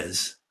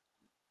jazz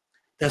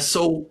that's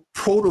so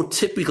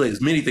prototypically,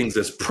 there's many things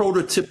that's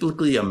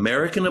prototypically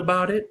American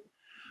about it.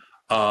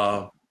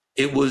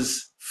 It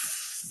was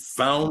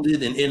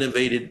founded and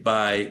innovated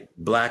by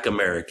Black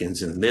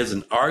Americans. And there's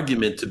an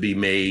argument to be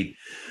made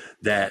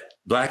that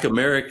Black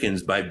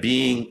Americans, by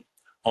being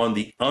on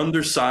the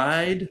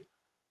underside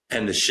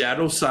and the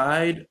shadow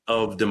side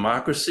of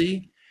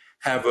democracy,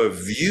 have a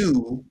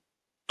view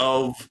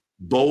of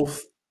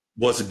both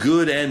what's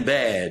good and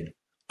bad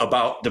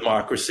about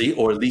democracy,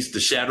 or at least the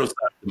shadow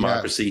side of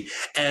democracy,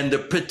 and the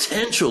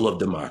potential of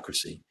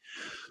democracy.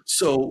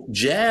 So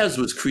jazz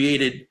was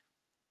created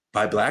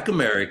by Black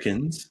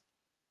Americans.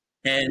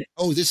 And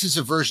this is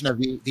a version of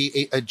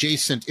the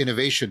adjacent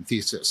innovation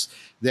thesis,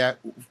 that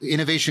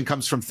innovation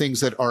comes from things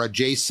that are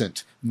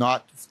adjacent,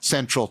 not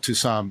central to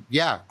some.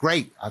 Yeah,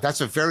 great.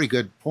 That's a very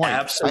good point.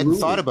 Absolutely. I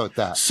hadn't thought about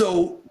that.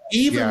 So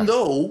even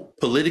though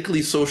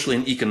politically, socially,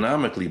 and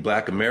economically,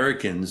 Black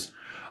Americans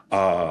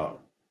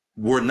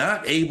were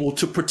not able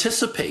to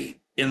participate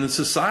in the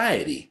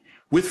society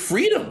with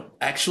freedom,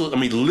 actually, I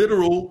mean,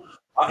 literal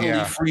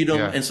bodily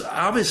freedom, and so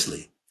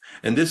obviously.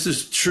 And this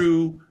is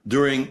true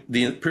during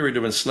the period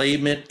of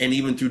enslavement and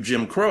even through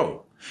Jim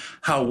Crow.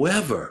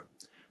 However,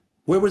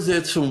 where was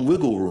there some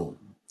wiggle room?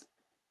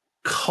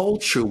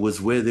 Culture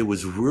was where there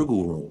was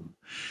wiggle room.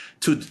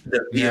 To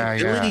the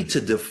ability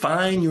to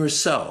define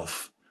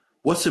yourself,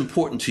 what's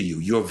important to you,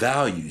 your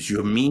values,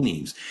 your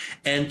meanings,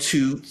 and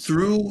to,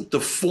 through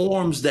the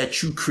forms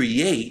that you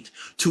create,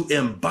 to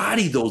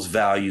embody those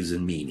values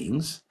and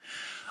meanings.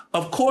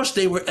 Of course,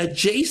 they were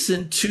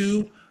adjacent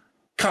to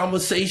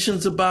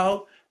conversations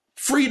about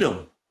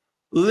freedom,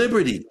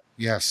 liberty,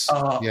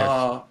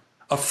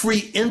 a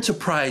free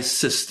enterprise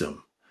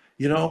system,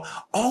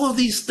 all of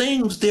these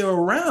things, they're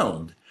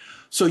around.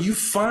 So you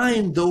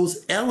find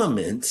those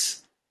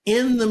elements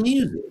in the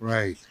music.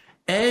 Right.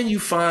 And you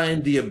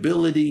find the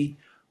ability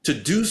to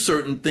do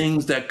certain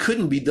things that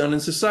couldn't be done in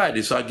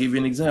society. So I'll give you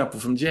an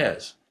example from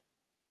jazz.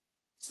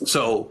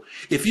 So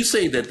if you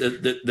say that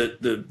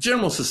the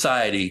general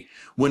society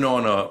went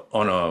on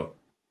a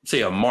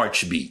say a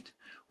march beat,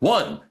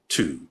 1,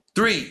 2,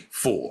 3,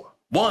 4,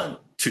 1,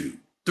 2,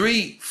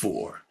 3,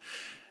 4.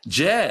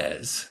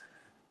 Jazz,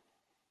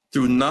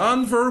 through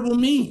nonverbal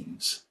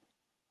means,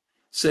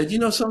 said, you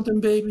know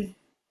something, baby?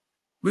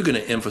 We're going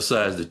to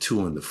emphasize the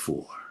 2 and the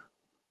 4.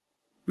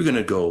 We're going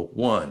to go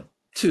 1,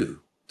 2,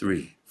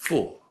 3,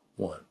 4,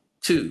 1,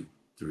 2,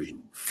 3,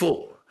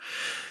 4.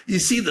 You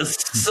see the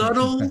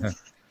subtle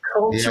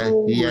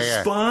cultural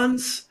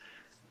response?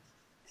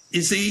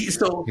 You see,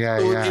 so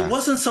it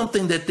wasn't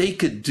something that they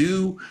could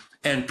do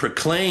and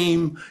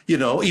proclaim,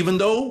 even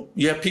though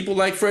you have people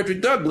like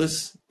Frederick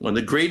Douglass, one of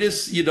the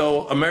greatest,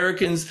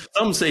 Americans,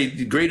 some say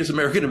the greatest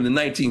American of the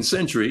 19th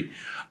century.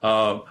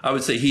 I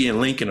would say he and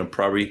Lincoln are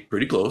probably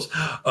pretty close.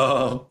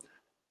 But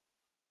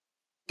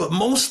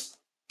most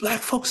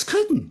Black folks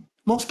couldn't.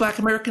 Most Black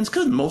Americans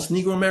couldn't. Most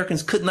Negro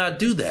Americans could not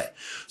do that.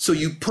 So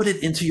you put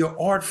it into your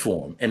art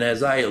form. And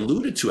as I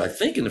alluded to, I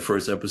think in the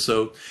first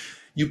episode,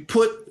 you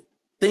put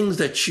things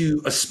that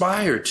you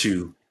aspire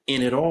to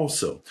in it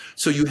also.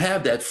 So you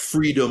have that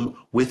freedom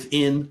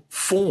within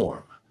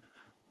form,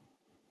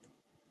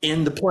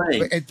 in the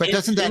playing, but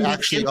doesn't that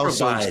actually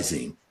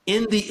improvising,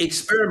 in the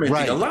experimenting?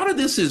 Right. A lot of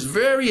this is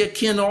very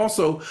akin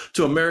also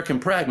to American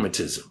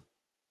pragmatism.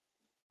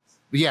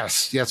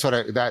 Yes, that's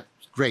what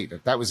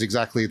great. That was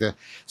exactly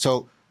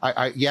so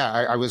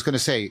I was going to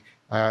say,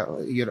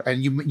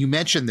 and you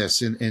mentioned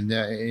this in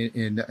the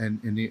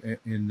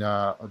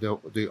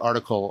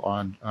article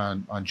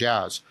on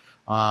jazz,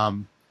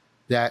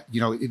 that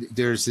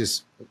there's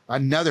this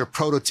another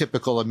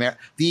prototypical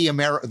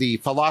the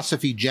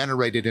philosophy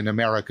generated in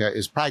America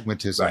is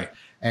pragmatism, right.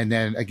 And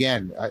then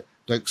again,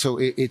 so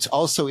it's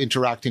also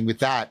interacting with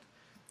that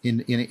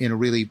in a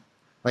really,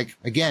 like,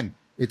 again,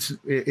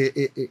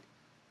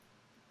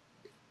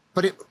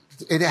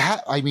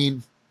 I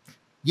mean,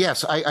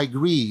 yes, I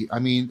agree. I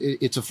mean,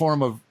 it's a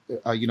form of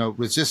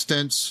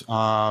resistance,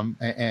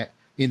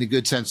 in the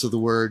good sense of the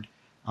word.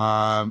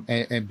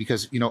 And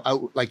because,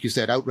 like you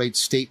said, outright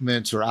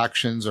statements or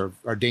actions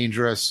are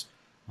dangerous.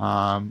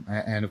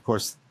 And of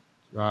course,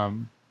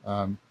 I'm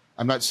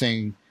not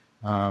saying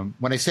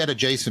When I said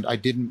adjacent, I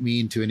didn't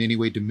mean to in any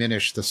way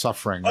diminish the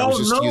suffering. I was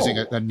just using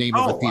a name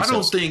of a thesis. I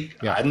don't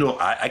think,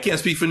 I can't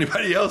speak for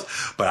anybody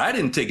else, but I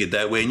didn't take it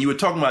that way. And you were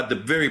talking about the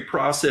very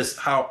process,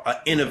 how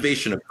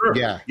innovation occurs.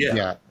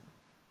 Yeah.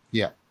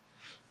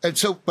 And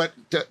so, but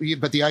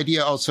the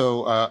idea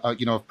also,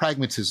 of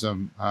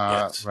pragmatism,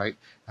 right?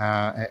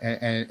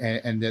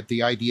 And that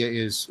the idea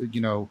is,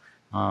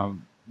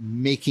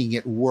 making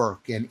it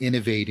work and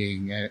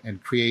innovating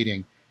and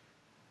creating.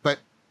 But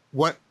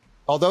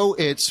although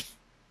it's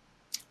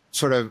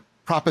sort of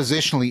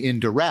propositionally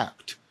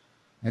indirect,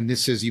 and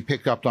this is, you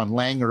picked up on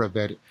Langer a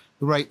bit,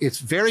 right? It's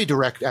very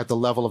direct at the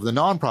level of the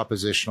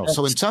non-propositional.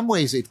 So in some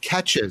ways it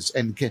catches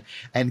and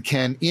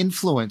can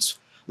influence.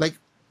 Like,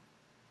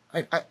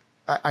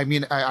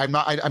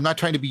 I'm not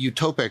trying to be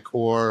utopic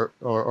or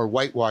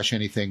whitewash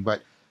anything,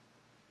 but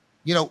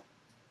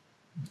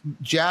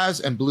jazz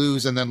and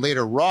blues and then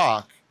later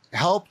rock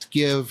helped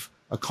give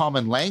a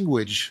common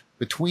language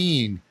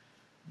between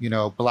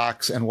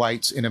blacks and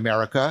whites in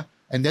America.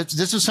 And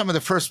this is some of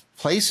the first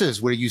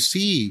places where you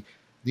see,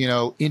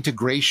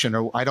 integration,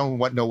 or I don't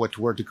know what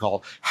word to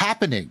call,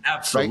 happening.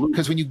 Absolutely. Right?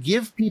 Because when you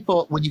give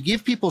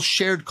people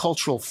shared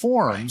cultural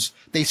forms,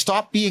 they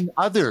stop being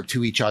other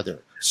to each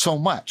other so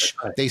much.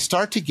 Right. They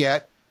start to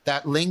get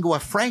that lingua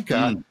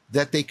franca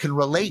that they can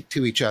relate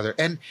to each other.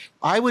 And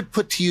I would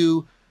put to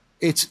you,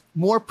 it's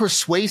more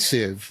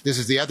persuasive. This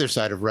is the other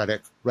side of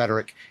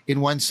rhetoric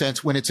in one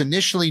sense, when it's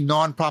initially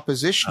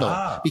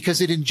non-propositional,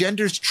 because it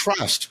engenders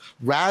trust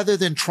rather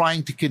than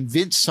trying to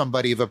convince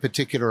somebody of a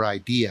particular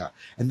idea.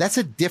 And that's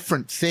a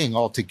different thing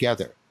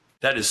altogether.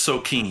 That is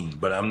so keen,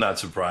 but I'm not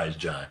surprised,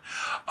 John.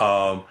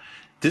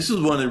 This is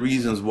one of the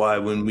reasons why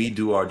when we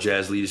do our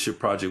Jazz Leadership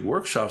Project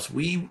workshops,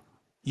 we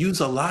use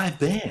a live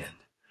band.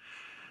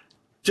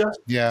 Just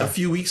a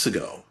few weeks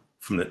ago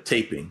from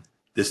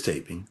this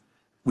taping,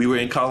 we were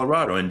in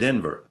Colorado, in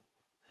Denver,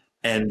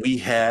 and we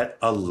had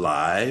a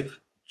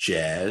live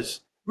jazz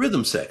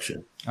rhythm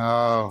section.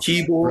 Oh,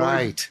 keyboard,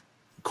 right.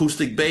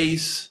 Acoustic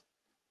bass,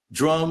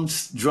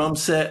 drums, drum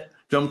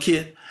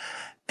kit,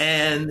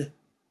 and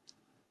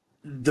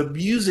the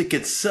music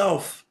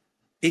itself,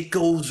 it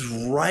goes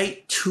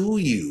right to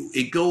you.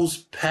 It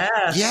goes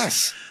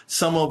past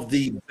some of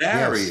the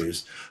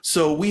barriers. Yes.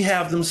 So we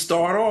have them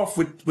start off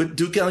with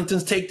Duke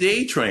Ellington's Take the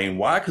A Train.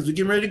 Why? Because we're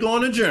getting ready to go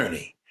on a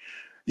journey.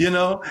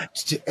 Go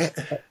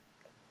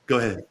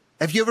ahead.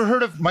 Have you ever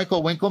heard of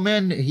Michael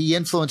Winkelmann? He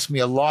influenced me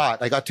a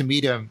lot. I got to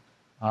meet him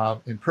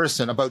in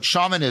person, about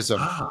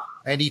shamanism.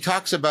 And he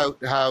talks about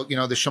how,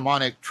 the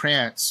shamanic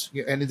trance,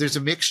 and there's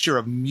a mixture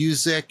of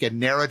music and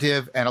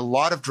narrative and a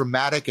lot of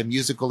dramatic and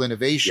musical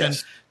innovation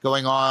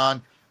going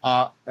on.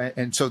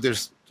 And so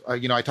there's,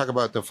 I talk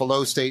about the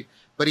flow state,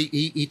 but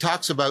he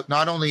talks about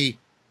not only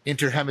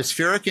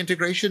interhemispheric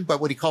integration, but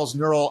what he calls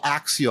neural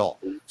axial.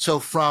 So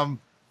from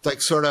like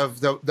sort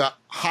of the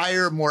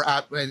higher, more,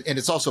 and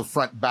it's also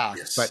front back.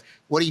 Yes. But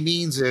what he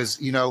means is,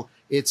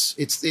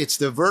 it's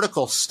the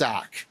vertical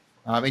stack.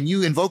 And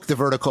you invoked the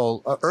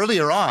vertical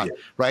earlier on,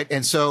 right?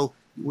 And so,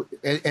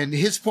 and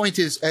his point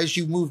is, as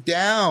you go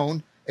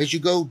down,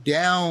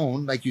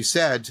 like you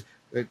said,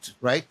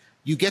 right,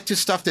 you get to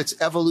stuff that's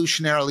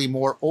evolutionarily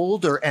more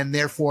older and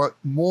therefore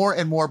more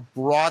and more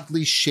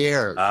broadly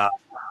shared.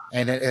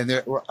 And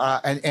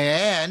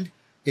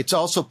it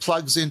also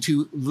plugs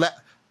into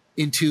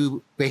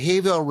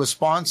behavioral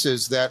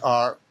responses that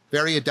are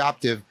very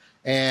adaptive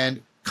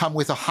and come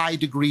with a high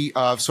degree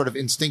of sort of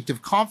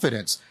instinctive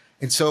confidence.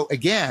 And so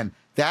again,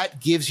 that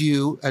gives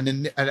you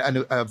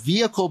a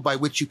vehicle by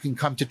which you can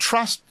come to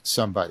trust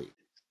somebody.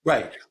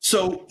 Right.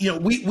 So,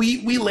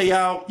 we lay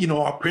out,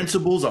 our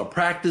principles, our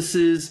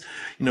practices,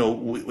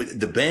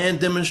 the band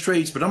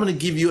demonstrates, but I'm going to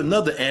give you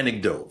another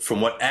anecdote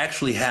from what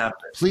actually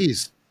happened.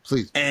 Please.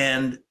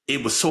 And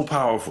it was so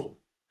powerful.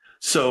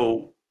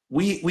 So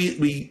we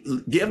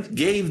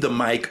gave the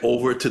mic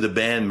over to the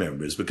band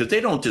members because they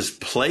don't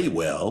just play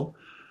well.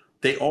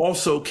 They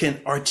also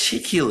can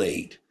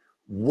articulate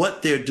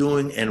what they're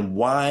doing and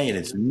why, and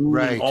it's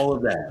moving, all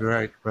of that.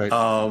 Right.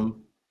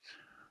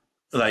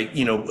 Like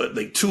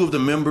two of the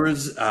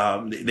members,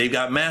 they've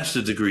got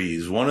master's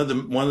degrees. One of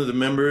the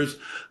members,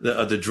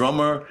 the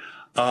drummer,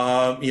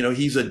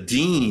 he's a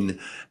dean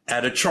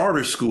at a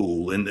charter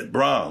school in the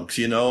Bronx.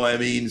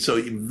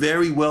 So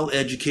very well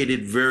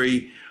educated,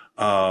 very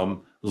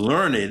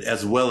learned,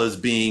 as well as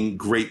being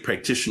great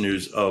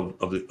practitioners of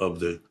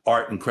the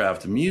art and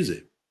craft of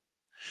music.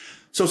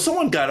 So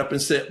someone got up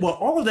and said, well,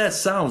 all of that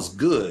sounds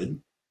good,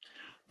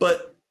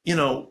 but,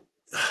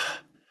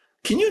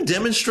 can you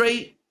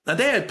demonstrate? Now,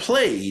 they had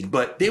played,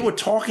 but they were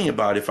talking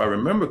about, if I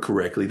remember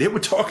correctly, they were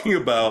talking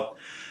about,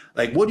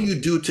 like, what do you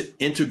do to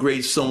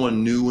integrate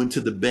someone new into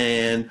the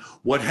band?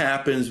 What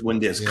happens when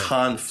there's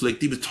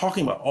conflict? He was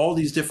talking about all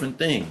these different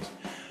things.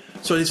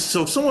 So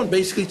someone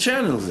basically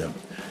challenged them.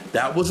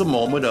 That was a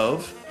moment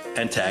of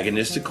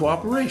antagonistic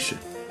cooperation.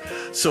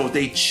 So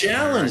they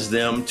challenged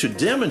them to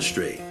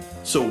demonstrate.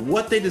 So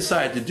what they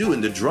decided to do,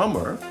 and the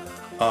drummer,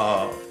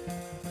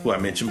 who I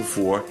mentioned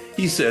before,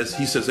 he says,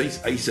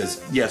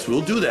 yes,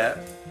 we'll do that.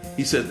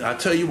 He said, I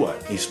tell you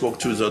what, he spoke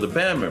to his other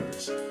band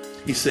members.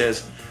 He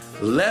says,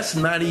 let's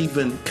not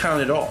even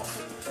count it off.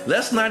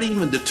 Let's not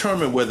even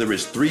determine whether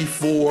it's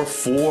 3/4,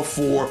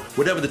 4/4,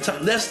 whatever the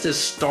time. Let's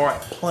just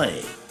start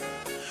playing.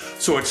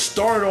 So it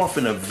started off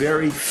in a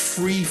very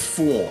free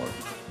form,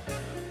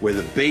 where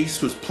the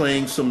bass was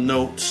playing some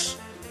notes,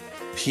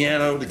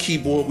 piano, the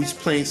keyboard was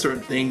playing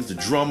certain things, the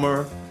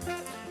drummer.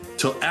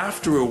 Till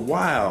after a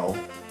while,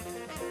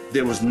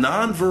 there was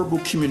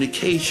nonverbal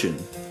communication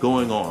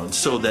going on,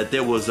 so that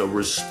there was a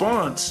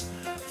response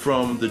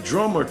from the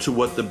drummer to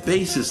what the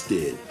bassist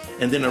did,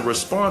 and then a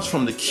response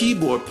from the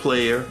keyboard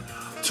player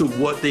to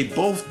what they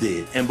both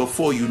did. And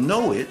before you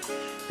know it,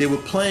 they were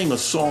playing a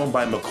song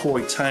by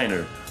McCoy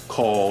Tyner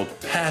called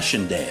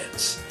Passion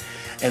Dance.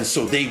 And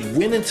so they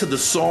went into the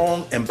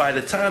song, and by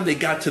the time they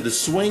got to the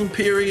swing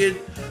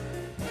period,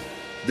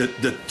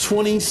 the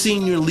 20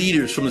 senior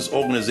leaders from this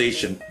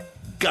organization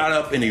got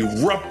up and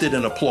erupted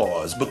in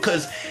applause,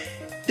 because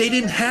they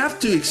didn't have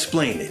to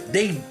explain it.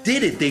 They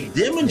did it. They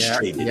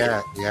demonstrated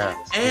it.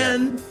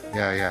 And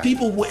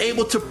people were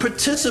able to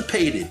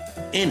participate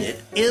in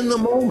it in the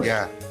moment.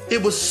 Yeah.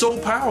 It was so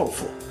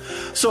powerful.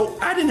 So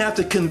I didn't have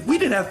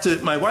to,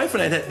 my wife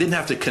and I didn't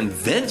have to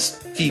convince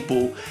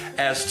people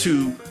as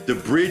to the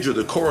bridge or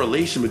the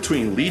correlation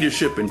between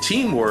leadership and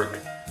teamwork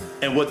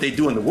and what they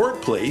do in the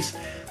workplace.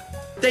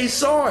 They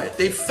saw it.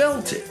 They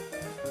felt it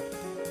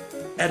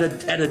at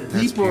a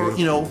deeper,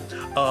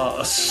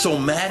 a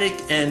somatic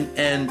and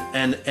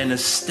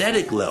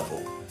aesthetic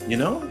level,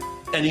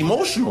 an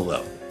emotional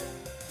level.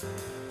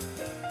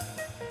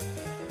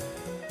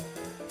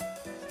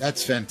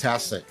 That's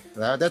fantastic.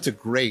 That's a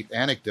great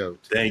anecdote.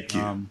 Thank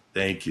you.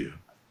 Thank you.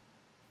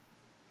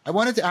 I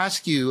wanted to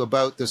ask you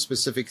about the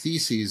specific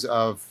theses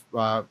of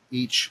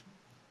each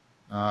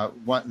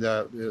one,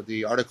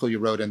 the article you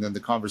wrote, and then the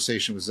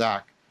conversation with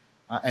Zach,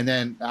 and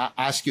then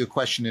ask you a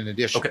question in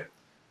addition. Okay.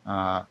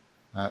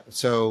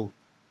 So,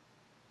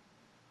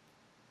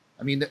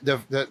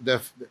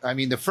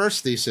 the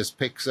first thesis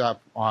picks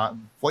up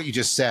on what you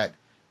just said: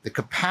 the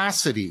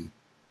capacity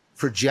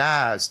for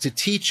jazz to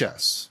teach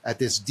us at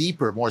this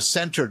deeper, more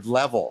centered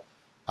level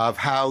of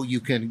how you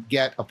can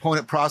get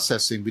opponent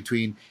processing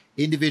between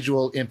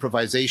individual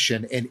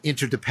improvisation and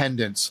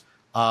interdependence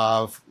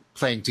of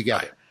playing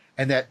together. Right.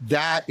 And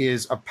that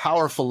is a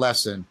powerful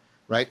lesson,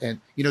 right?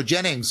 And,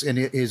 Jennings in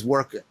his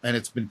work, and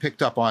it's been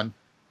picked up on,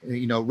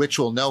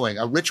 ritual knowing.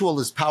 A ritual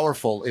is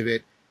powerful if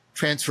it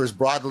transfers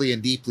broadly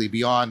and deeply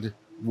beyond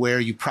where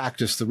you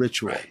practice the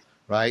ritual,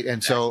 right?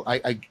 And so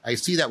I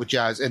see that with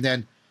jazz, and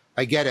then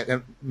I get it.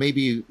 And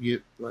maybe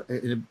you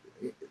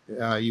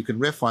can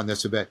riff on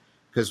this a bit,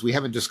 because we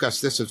haven't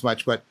discussed this as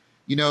much, but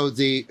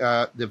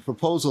the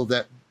proposal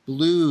that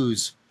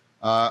blues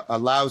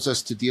allows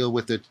us to deal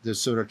with the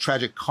sort of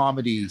tragic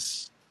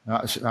comedies,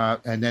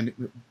 and then,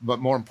 but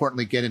more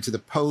importantly, get into the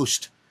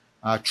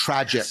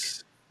post-tragic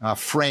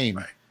frame.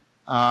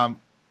 Right.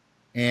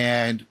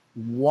 And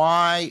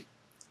why?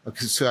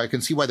 So I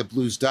can see why the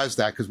blues does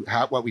that, because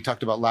what we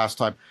talked about last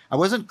time. I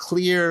wasn't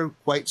clear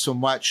quite so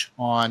much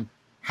on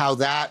how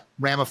that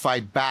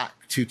ramified back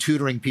to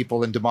tutoring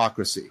people in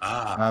democracy.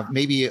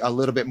 Maybe a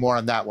little bit more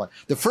on that one.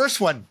 The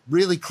first one,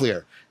 really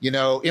clear,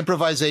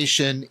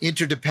 improvisation,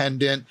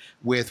 interdependent,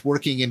 with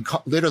working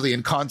literally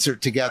in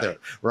concert together,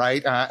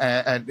 right?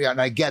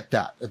 And I get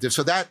that.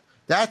 So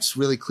that's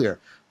really clear.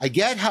 I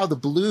get how the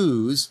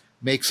blues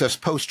makes us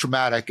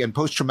post-traumatic, and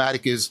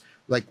post-traumatic is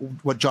like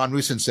what John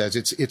Rusin says.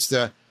 It's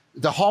the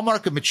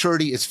hallmark of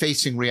maturity is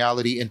facing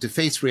reality, and to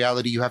face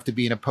reality, you have to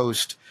be in a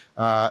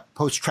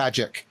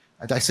post-tragic.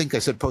 I think I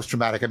said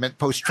post-traumatic. I meant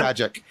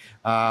post-tragic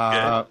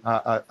frame.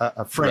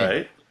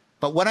 Right.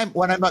 But what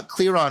I'm not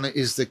clear on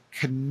is the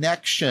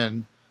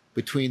connection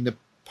between the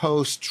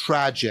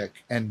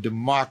post-tragic and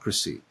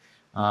democracy.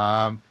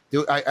 I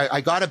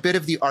got a bit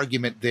of the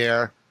argument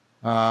there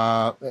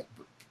about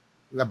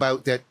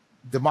that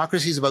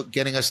democracy is about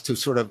getting us to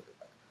sort of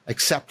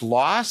accept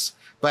loss,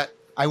 but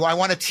I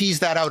want to tease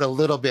that out a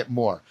little bit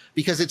more,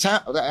 because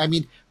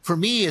for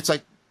me, it's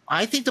like,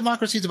 I think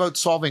democracy is about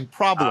solving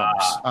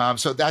problems.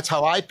 So that's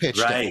how I pitched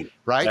it,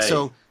 right?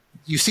 So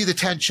you see the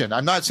tension.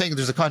 I'm not saying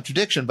there's a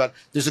contradiction, but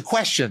there's a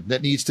question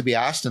that needs to be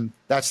asked, and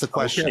that's the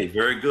question. Okay,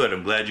 very good.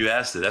 I'm glad you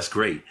asked it. That's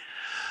great.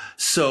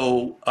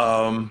 So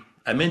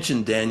I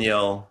mentioned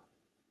Danielle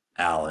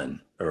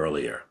Allen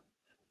earlier.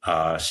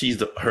 Her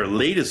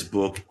latest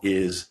book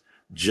is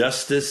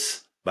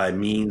Justice by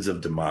Means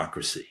of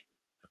Democracy.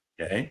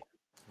 Okay?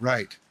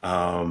 Right.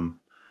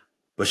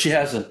 But she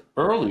has an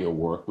earlier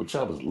work, which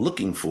I was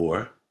looking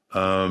for,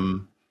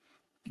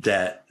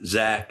 that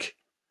Zach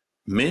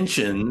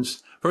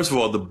mentions. First of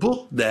all, the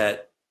book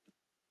that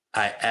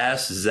I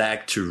asked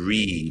Zach to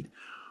read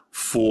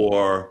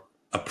for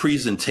a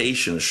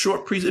presentation, a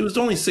short presentation, it was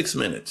only 6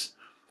 minutes.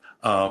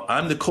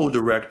 I'm the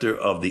co-director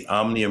of the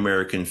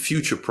Omni-American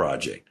Future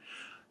Project.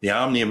 The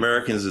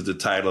Omni-Americans is the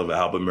title of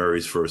Albert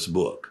Murray's first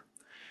book.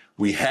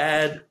 We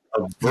had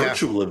a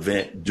virtual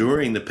event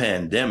during the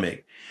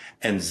pandemic,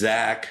 and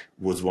Zach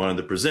was one of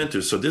the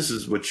presenters. So this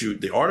is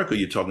the article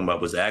you're talking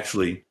about was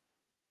actually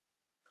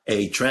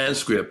a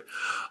transcript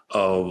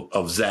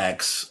of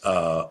Zach's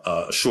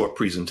short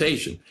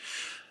presentation.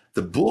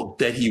 The book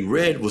that he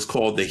read was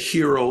called The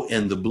Hero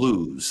and the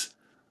Blues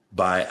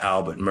by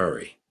Albert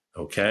Murray.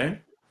 Okay.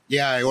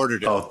 Yeah, I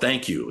ordered it. Oh,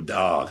 thank you.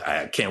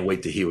 I can't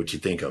wait to hear what you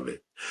think of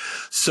it.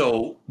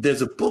 So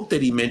there's a book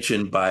that he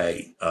mentioned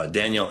by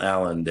Danielle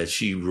Allen that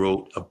she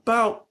wrote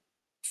about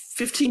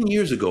 15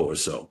 years ago or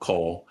so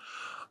called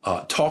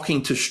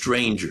Talking to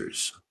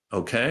Strangers.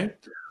 Okay.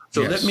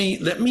 So Yes.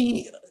 let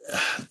me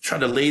try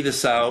to lay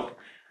this out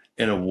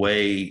in a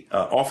way,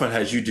 often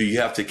as you do, you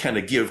have to kind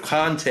of give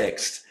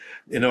context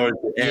in order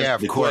to answer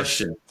the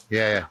question.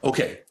 Yeah.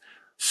 Okay.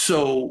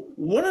 So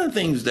one of the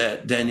things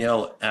that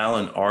Danielle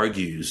Allen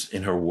argues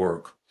in her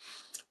work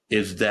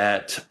is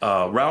that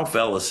Ralph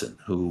Ellison,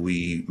 who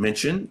we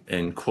mentioned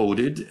and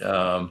quoted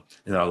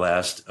in our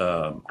last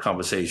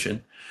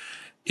conversation,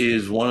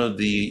 is one of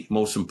the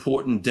most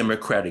important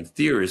democratic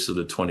theorists of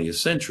the 20th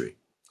century.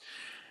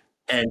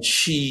 And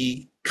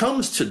she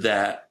comes to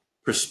that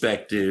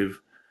perspective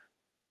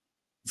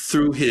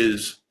through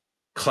his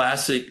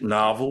classic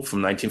novel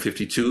from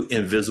 1952,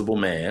 Invisible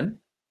Man,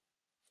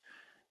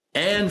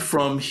 and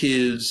from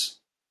his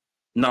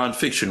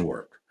nonfiction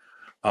work,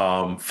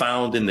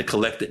 found in the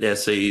collected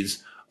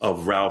essays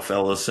of Ralph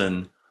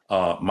Ellison,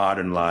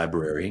 Modern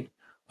Library.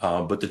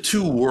 But the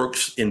two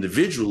works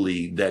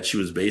individually that she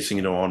was basing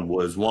it on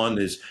was one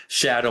is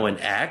Shadow and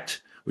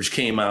Act, which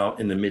came out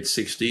in the mid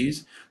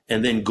 60s,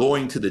 and then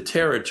Going to the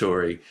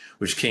Territory,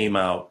 which came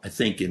out, I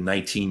think, in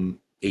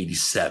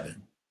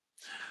 1987.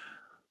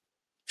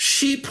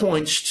 She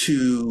points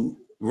to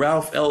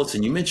Ralph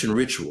Ellison. You mentioned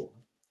ritual.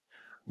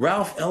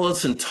 Ralph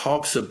Ellison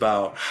talks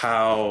about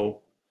how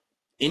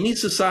any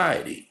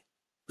society,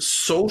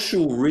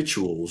 social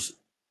rituals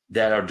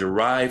that are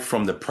derived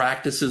from the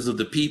practices of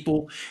the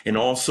people and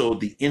also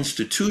the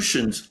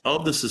institutions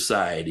of the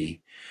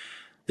society,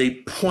 they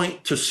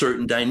point to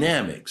certain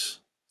dynamics.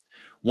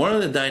 One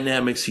of the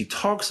dynamics he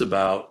talks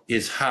about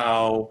is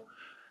how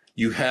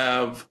you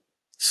have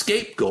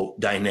scapegoat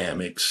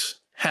dynamics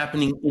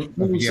happening in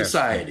any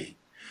society.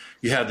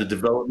 You have the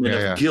development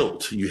of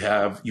guilt. You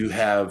have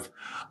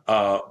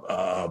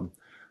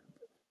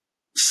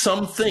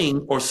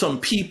something or some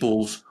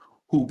peoples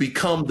who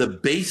become the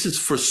basis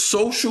for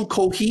social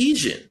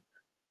cohesion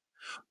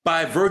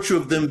by virtue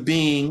of them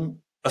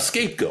being a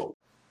scapegoat.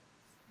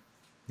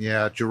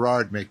 Yeah,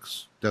 Girard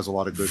does a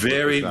lot of good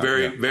work with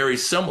that. Very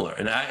similar.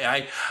 And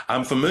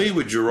I'm familiar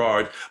with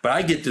Girard, but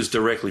I get this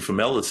directly from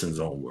Ellison's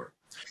own work.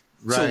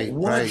 Right,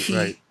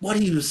 So what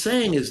he was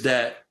saying is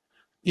that,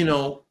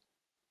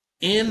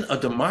 in a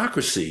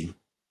democracy,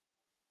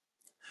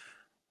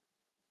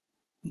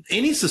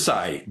 any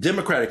society,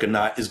 democratic or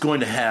not, is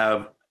going to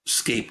have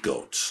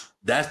scapegoats.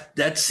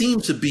 That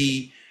seems to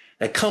be,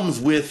 that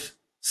comes with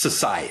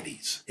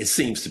societies. It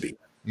seems to be.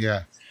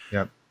 Yeah.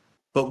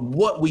 But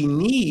what we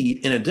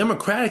need in a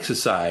democratic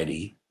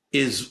society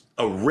is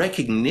a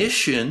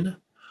recognition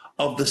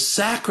of the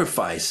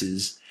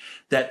sacrifices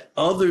that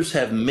others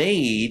have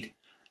made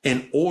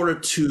in order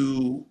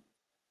to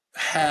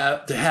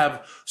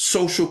have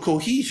social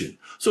cohesion.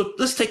 So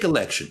let's take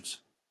elections.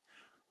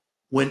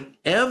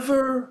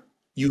 Whenever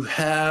you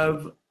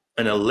have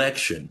an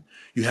election,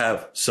 you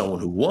have someone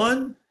who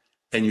won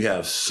and you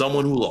have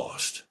someone who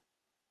lost.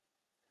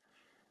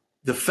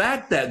 The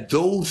fact that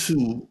those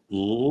who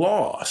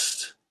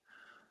lost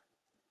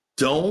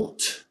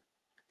don't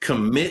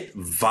commit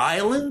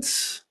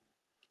violence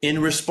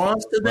in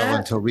response to that. Well,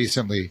 until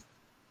recently.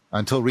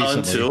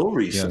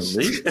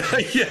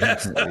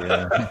 Yes.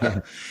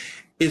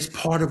 Is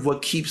part of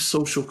what keeps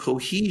social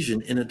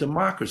cohesion in a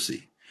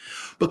democracy.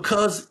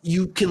 Because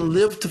you can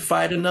live to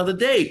fight another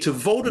day, to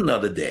vote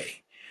another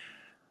day.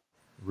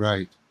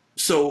 Right.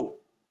 So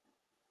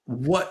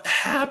what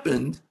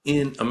happened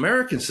in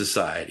American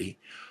society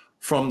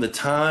from the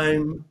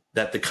time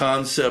that the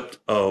concept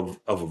of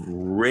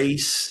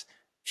race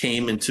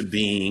came into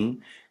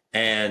being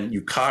and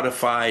you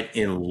codified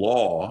in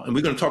law, and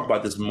we're going to talk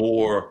about this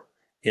more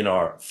in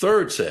our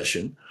third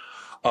session.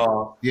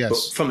 But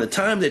from the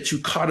time that you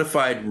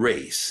codified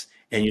race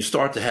and you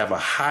start to have a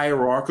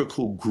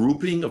hierarchical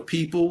grouping of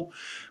people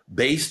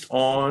based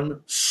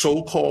on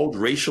so-called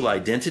racial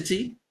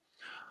identity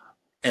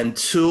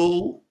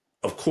until,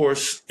 of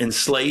course,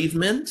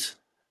 enslavement,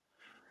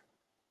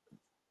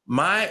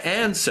 my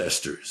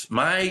ancestors,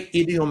 my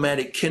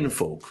idiomatic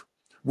kinfolk,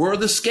 were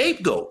the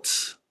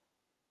scapegoats.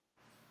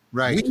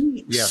 Right.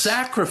 We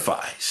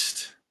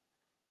sacrificed.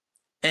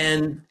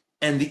 And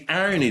the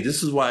irony,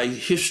 this is why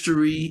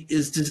history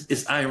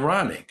is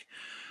ironic.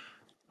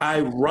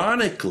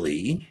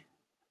 Ironically,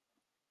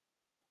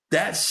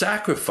 that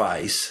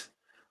sacrifice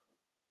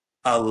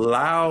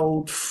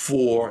allowed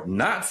for,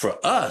 not for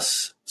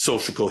us,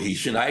 social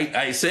cohesion.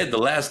 I said the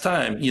last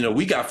time,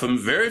 we got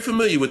very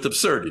familiar with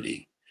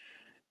absurdity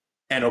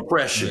and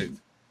oppression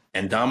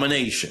and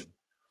domination.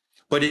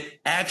 But it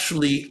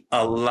actually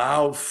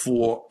allowed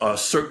for a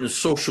certain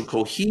social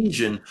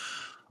cohesion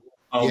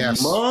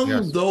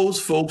among those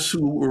folks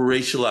who were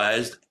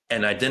racialized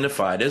and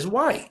identified as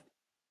white.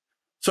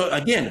 So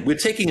again, we're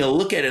taking a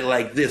look at it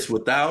like this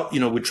without,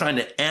 we're trying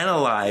to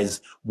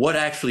analyze what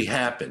actually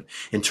happened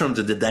in terms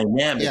of the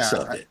dynamics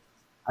of it.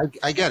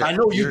 I get it. I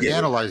know you're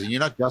analyzing. You're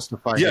not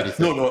justifying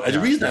anything. No. The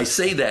reason I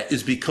say that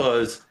is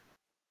because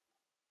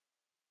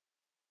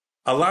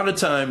a lot of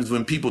times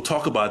when people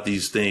talk about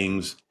these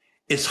things,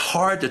 it's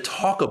hard to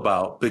talk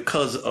about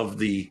because of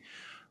the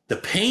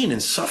pain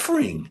and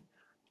suffering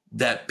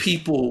that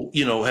people,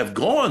 have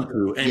gone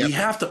through. And we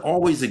have to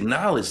always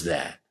acknowledge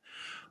that.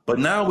 But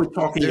now we're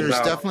talking there's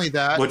about... definitely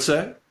that. What's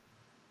that?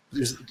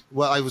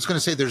 I was going to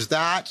say there's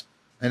that,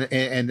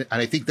 and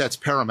I think that's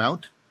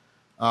paramount.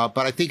 But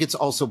I think it's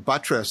also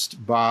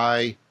buttressed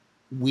by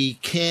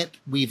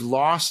we've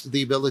lost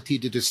the ability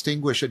to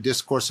distinguish a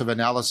discourse of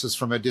analysis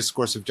from a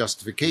discourse of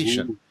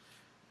justification,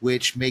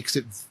 which makes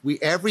it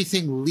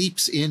everything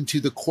leaps into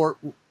the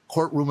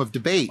courtroom of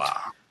debate.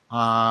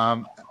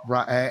 Wow.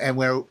 And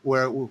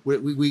where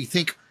we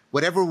think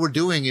whatever we're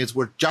doing is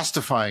we're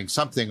justifying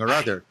something or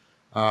other.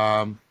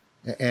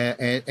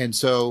 And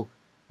so,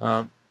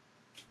 I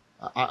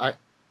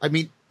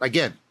mean,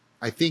 again,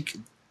 I think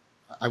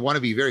I want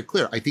to be very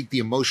clear. I think the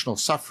emotional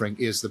suffering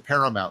is the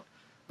paramount,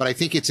 but I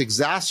think it's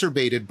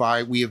exacerbated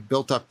by we have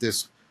built up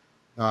this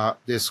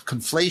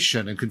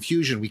conflation and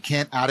confusion. We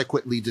can't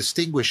adequately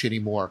distinguish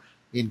anymore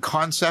in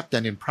concept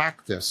and in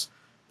practice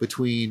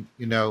between,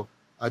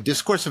 a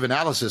discourse of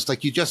analysis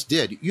like you just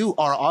did. You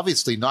are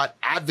obviously not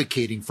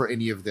advocating for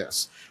any of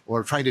this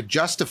or trying to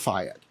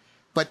justify it.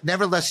 But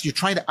nevertheless, you're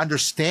trying to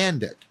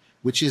understand it,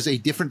 which is a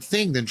different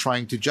thing than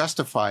trying to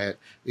justify it,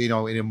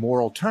 in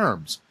immoral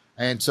terms.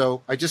 And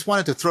so I just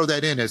wanted to throw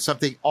that in as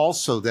something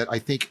also that I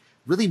think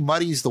really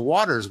muddies the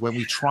waters when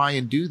we try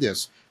and do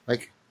this.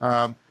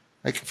 So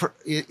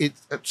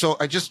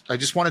I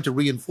just wanted to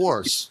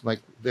reinforce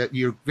that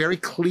you're very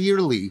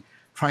clearly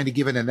trying to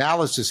give an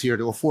analysis here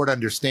to afford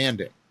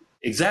understanding.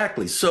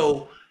 Exactly.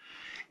 So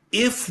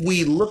if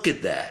we look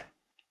at that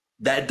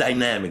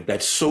dynamic,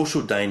 that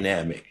social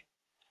dynamic,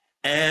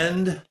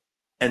 and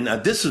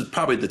this is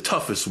probably the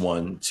toughest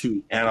one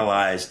to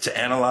analyze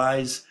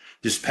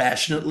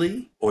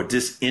dispassionately or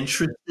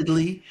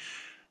disinterestedly,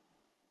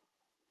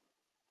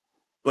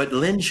 but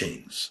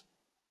lynchings,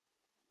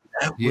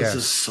 that was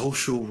a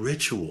social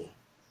ritual.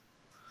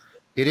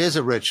 It is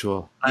a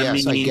ritual. I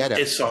get it.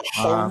 It's a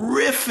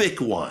horrific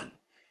one.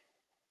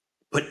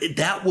 But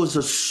that was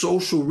a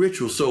social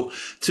ritual. So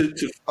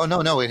oh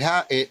no, it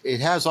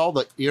has all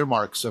the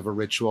earmarks of a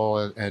ritual,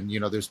 and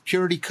there's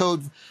purity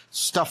code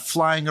stuff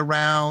flying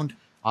around.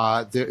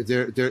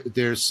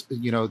 There's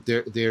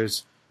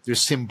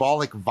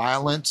symbolic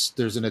violence.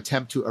 There's an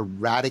attempt to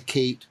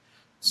eradicate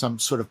some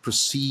sort of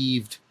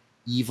perceived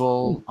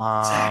evil.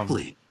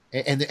 Exactly.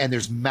 And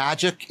there's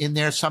magic in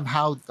there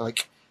somehow,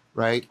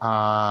 right?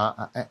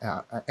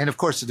 And of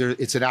course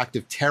it's an act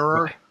of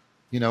terror. Right.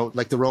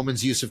 Like the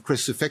Romans' use of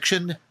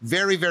crucifixion,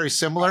 very, very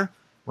similar,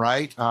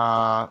 right?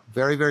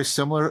 Very, very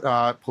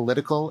similar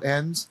political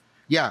ends.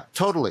 Yeah,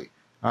 totally.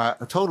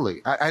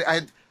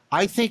 I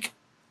think,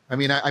 I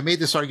made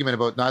this argument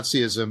about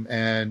Nazism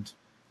and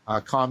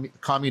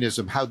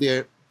communism, how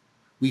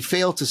we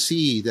fail to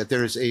see that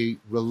there's a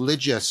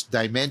religious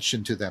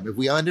dimension to them. If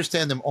we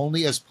understand them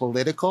only as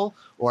political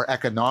or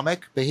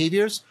economic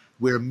behaviors,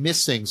 we're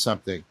missing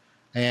something.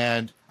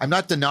 And I'm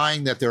not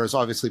denying that there is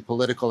obviously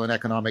political and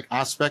economic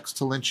aspects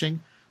to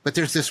lynching, but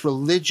there's this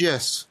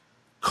religious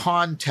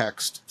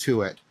context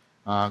to it.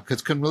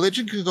 Because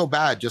religion can go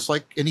bad just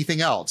like anything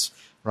else,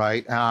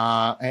 right?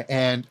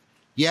 And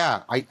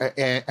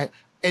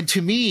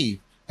to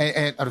me,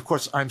 and of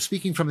course I'm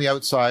speaking from the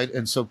outside,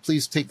 and so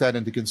please take that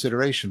into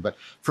consideration. But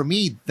for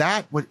me,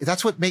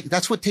 that's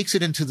what takes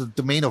it into the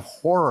domain of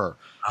horror,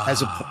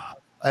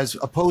 as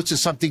opposed to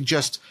something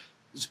just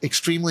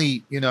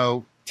extremely,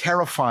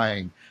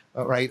 terrifying,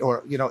 right?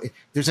 Or,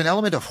 there's an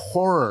element of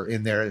horror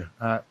in there.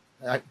 I'm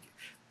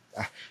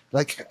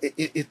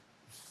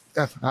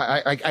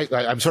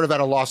sort of at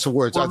a loss of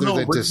words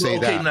to say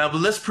that. Okay, now, but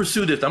let's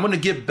pursue this. I'm going to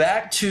get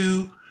back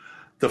to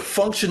the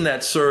function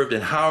that served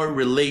and how it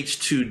relates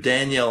to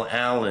Danielle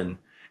Allen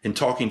in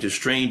talking to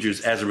strangers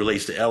as it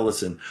relates to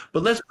Ellison.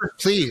 But let's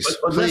pursue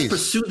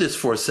this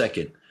for a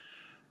second,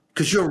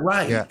 because you're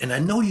right. Yeah. And I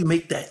know you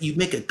make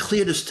a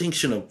clear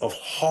distinction of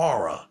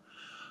horror.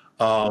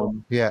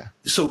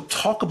 So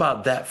talk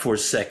about that for a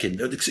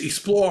second.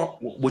 Explore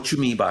what you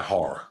mean by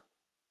horror.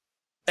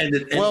 And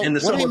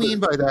some of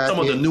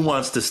the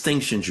nuanced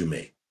distinctions you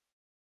make.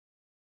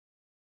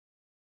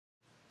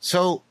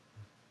 So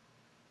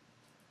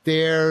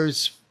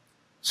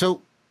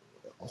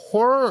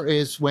horror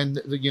is when,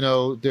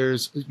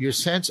 there's your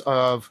sense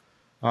of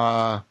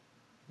your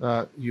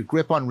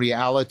grip on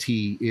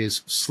reality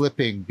is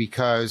slipping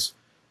because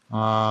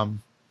some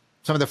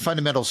of the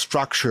fundamental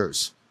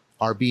structures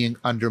are being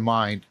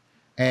undermined.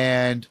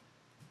 And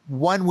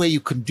one way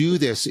you can do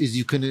this is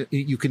you can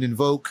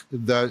invoke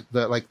the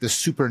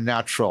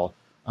supernatural.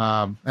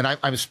 And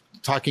I'm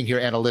talking here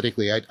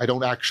analytically. I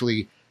don't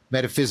actually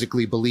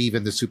metaphysically believe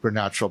in the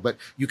supernatural, but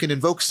you can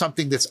invoke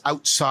something that's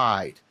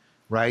outside,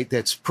 right?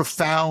 That's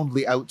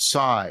profoundly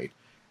outside.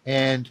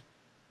 And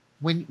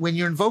when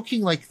you're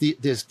invoking like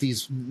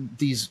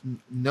these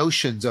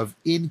notions of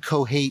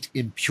inchoate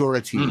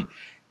impurity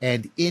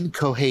and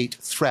inchoate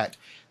threat,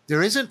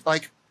 there isn't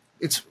like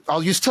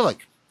I'll use Tillich.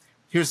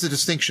 Here's the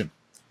distinction.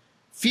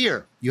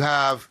 Fear, you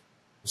have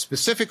a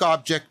specific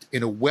object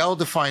in a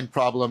well-defined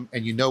problem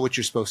and you know what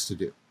you're supposed to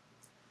do,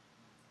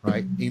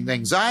 right? In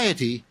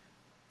anxiety,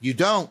 you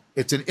don't.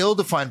 It's an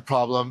ill-defined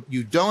problem.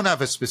 You don't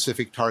have a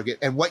specific target.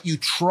 And what you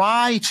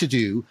try to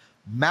do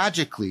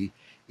magically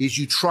is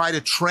you try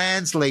to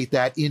translate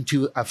that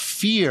into a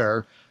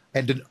fear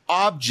and an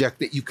object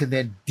that you can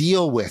then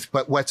deal with.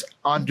 But what's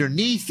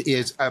underneath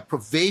is a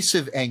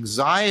pervasive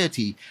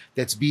anxiety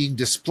that's being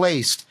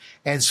displaced.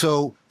 And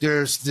so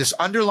there's this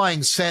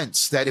underlying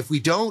sense that if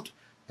we don't,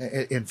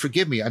 and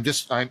forgive me, I'm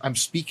trying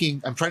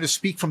to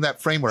speak from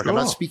that framework. Sure. I'm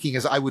not speaking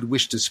as I would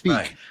wish to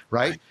speak,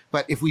 right?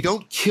 But if we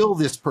don't kill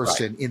this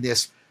person in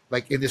this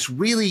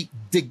really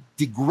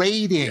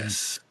degrading,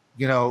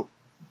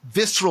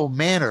 visceral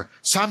manner,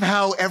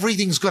 somehow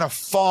everything's going to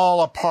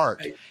fall apart.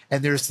 Right.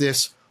 And there's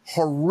this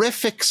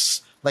horrific,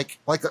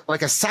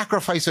 like a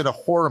sacrifice in a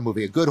horror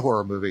movie, a good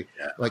horror movie,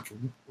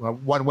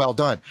 one well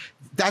done.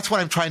 That's what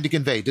I'm trying to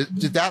convey.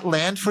 Did that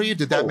land for you?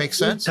 Did that make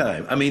sense?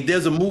 Time. I mean,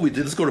 there's a movie.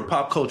 Let's go to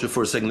pop culture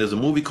for a second. There's a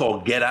movie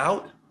called Get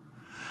Out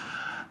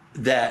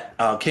that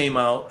came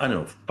out, I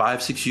don't know,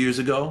 5-6 years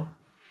ago.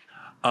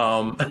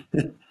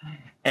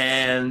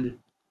 And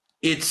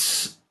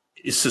it's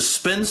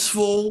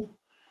suspenseful,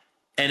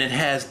 and it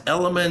has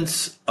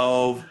elements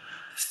of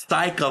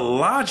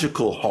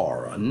psychological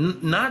horror,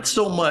 not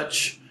so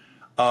much,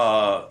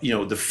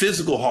 the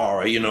physical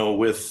horror,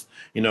 with,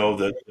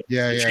 the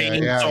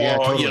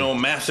chainsaw, totally.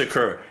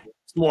 Massacre.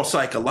 It's more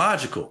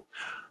psychological.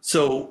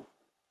 So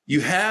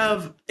you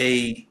have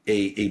a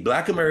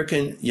Black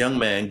American young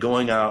man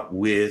going out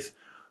with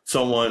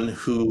someone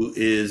who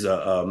is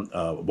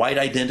a white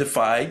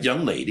identified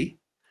young lady,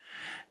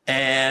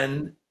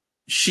 and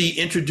she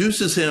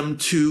introduces him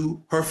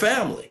to her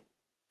family.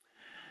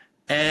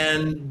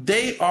 And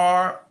they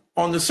are,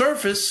 on the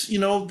surface,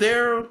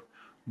 they're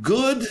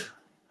good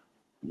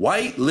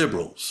white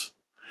liberals.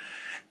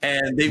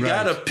 And they've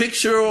got a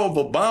picture of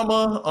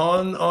Obama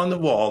on the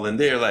wall, and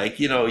they're like,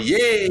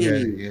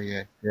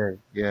 yay.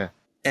 Yeah.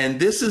 And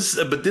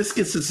this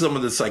gets to some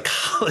of the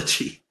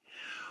psychology.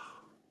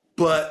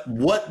 But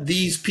what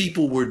these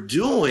people were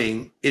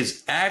doing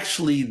is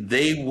actually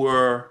they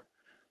were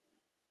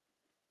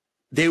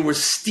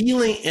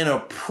stealing and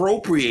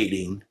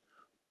appropriating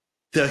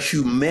the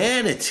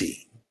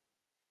humanity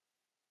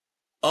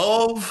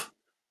of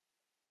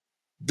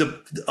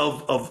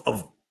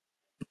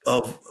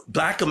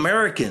Black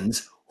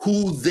Americans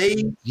who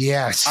they,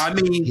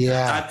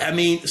 I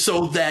mean,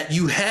 so that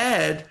you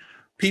had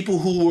people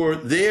who were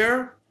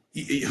there,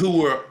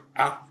 who were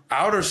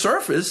outer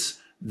surface.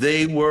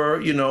 They were,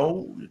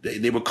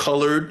 they were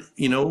colored,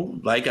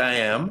 like I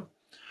am.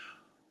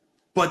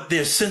 But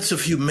their sense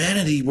of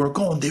humanity were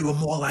gone. They were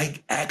more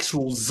like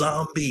actual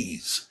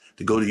zombies,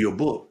 to go to your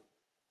book.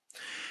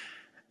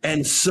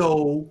 And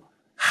so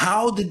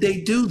how did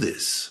they do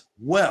this?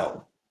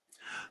 Well,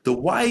 the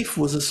wife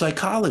was a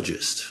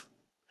psychologist,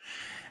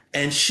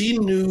 and she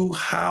knew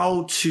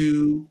how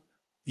to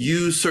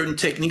use certain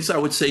techniques, I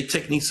would say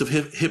techniques of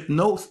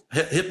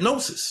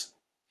hypnosis.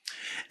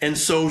 And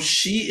so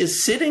she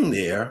is sitting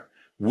there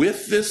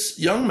with this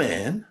young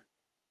man,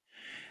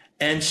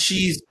 and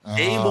she's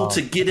able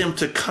to get him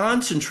to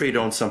concentrate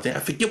on something. I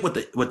forget what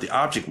the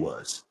object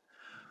was.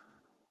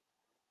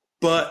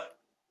 But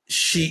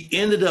she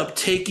ended up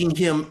taking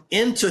him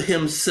into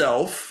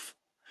himself,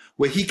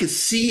 where he could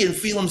see and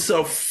feel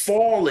himself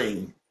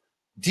falling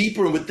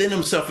deeper within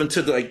himself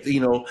into I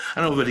don't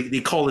know what they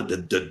call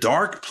it, the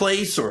dark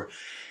place,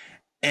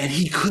 and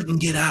he couldn't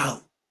get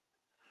out.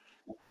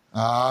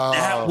 Oh.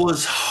 That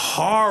was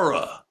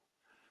horror.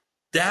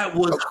 That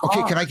was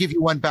horror. Can I give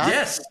you one back?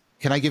 Yes.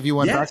 Can I give you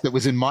one back that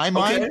was in my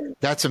mind? Okay.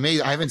 That's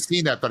amazing. I haven't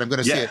seen that, but I'm going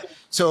to see it.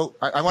 So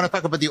I want to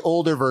talk about the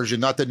older version,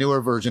 not the newer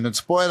version. And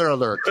spoiler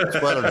alert.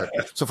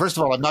 So first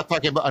of all, I'm not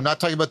talking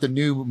about the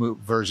new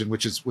version,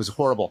 which was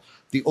horrible.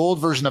 The old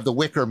version of The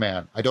Wicker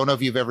Man. I don't know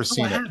if you've ever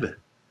seen it. Haven't.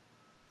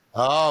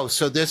 Oh,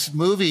 so this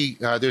movie,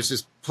 there's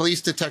this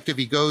police detective.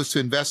 He goes to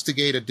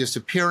investigate a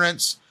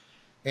disappearance,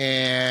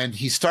 and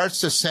he starts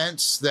to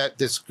sense that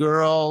this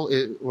girl,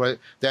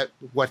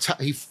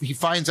 he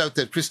finds out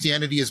that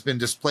Christianity has been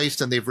displaced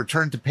and they've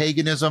returned to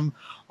paganism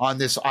on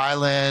this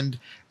island.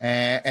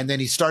 And then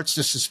he starts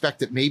to suspect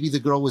that maybe the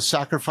girl was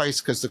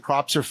sacrificed because the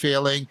crops are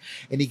failing.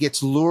 And he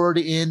gets lured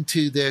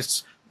into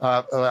this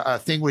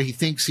thing where he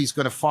thinks he's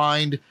going to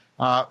find,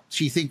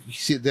 she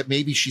thinks that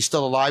maybe she's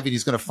still alive and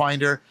he's going to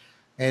find her.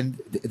 And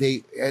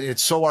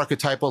it's so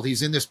archetypal.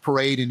 He's in this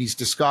parade and he's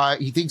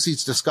disguised. He thinks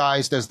he's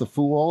disguised as the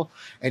fool,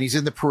 and he's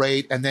in the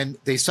parade. And then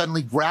they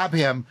suddenly grab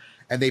him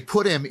and they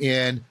put him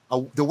in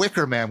the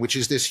Wicker Man, which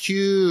is this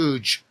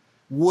huge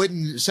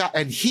wooden,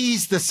 and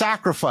he's the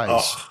sacrifice.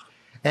 Oh.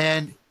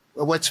 And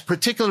what's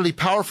particularly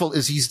powerful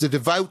is he's the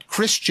devout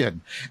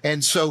Christian.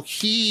 And so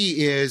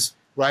he is,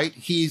 right.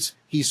 He's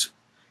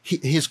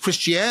his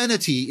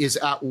Christianity is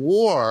at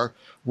war,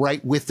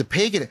 right, with the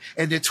pagan.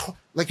 And it's,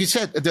 like you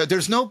said,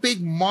 there's no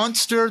big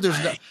monster,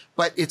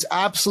 but it's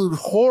absolute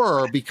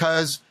horror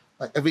because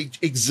of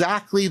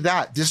exactly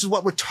that. This is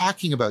what we're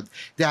talking about.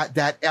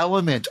 That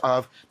element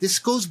of, this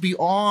goes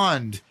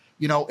beyond,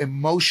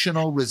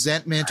 emotional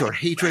resentment or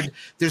hatred.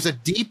 There's a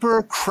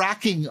deeper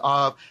cracking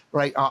of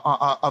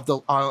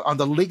on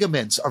the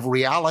ligaments of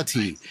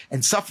reality,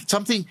 and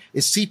something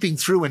is seeping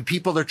through, and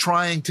people are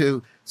trying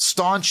to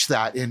staunch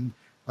that in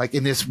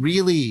this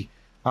really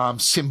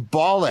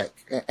symbolic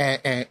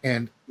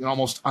and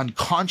almost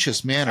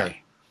unconscious manner.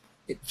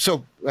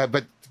 So,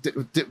 but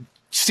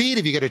see it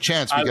if you get a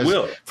chance, because I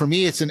will. For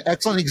me, it's an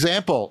excellent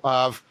example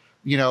of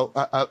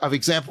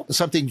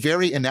something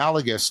very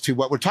analogous to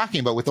what we're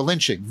talking about with the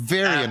lynching.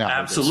 Very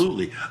analogous.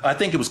 Absolutely. I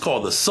think it was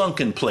called The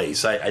Sunken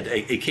Place.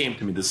 It came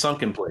to me, The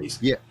Sunken Place.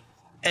 Yeah.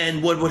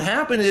 And what would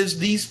happen is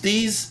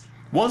these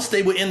once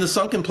they were in the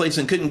sunken place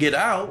and couldn't get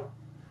out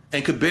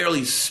and could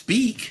barely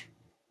speak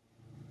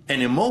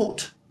and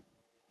emote,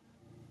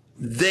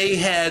 they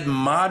had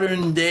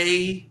modern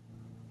day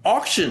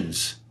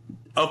auctions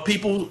of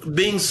people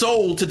being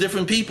sold to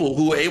different people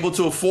who were able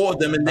to afford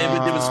them, and they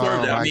would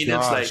serve them. I mean,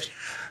 gosh. It's like,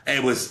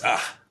 it was,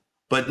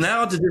 but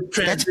now to just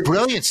transition. That's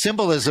brilliant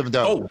symbolism,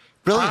 though. Oh,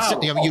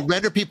 brilliant. Wow. You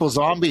render people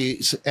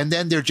zombies, and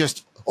then they're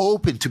just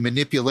open to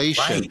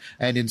manipulation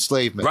and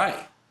enslavement.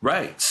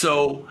 Right.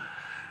 So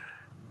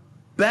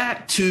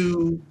back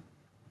to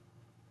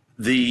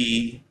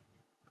the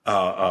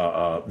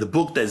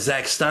book that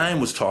Zach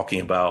Stein was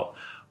talking about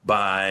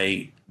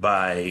by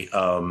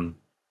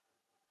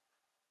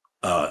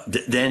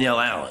Danielle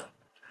Allen,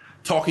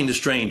 Talking to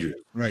Strangers.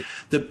 Right.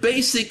 The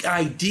basic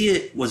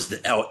idea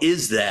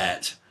is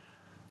that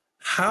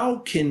how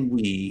can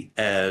we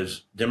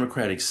as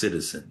democratic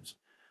citizens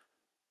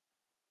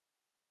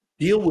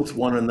deal with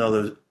one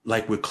another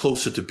like we're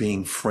closer to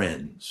being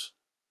friends,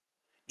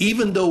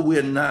 even though we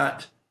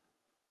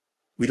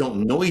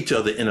don't know each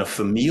other in a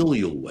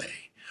familial way,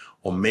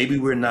 or maybe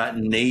we're not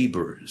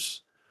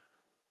neighbors,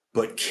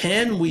 but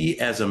can we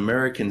as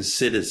American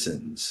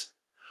citizens,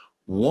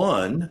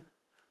 one,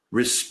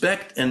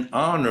 respect and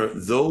honor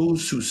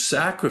those who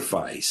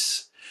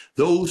sacrifice,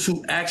 those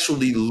who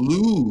actually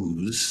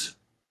lose,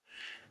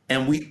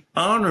 and we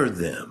honor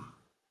them,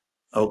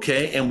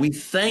 okay? And we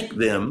thank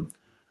them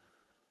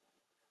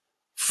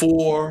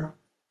for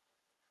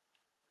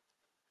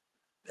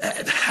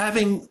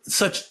having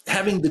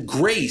the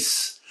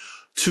grace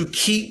to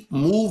keep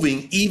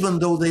moving even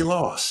though they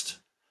lost.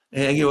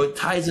 And, it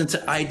ties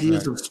into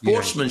ideas of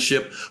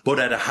sportsmanship, but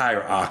at a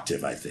higher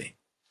octave, I think.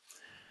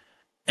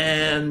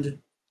 And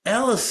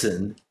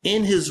Ellison,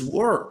 in his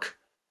work,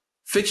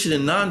 fiction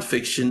and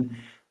nonfiction,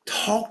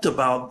 talked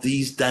about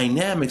these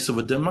dynamics of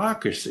a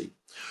democracy.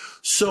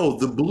 So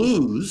the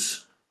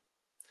blues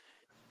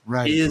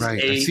is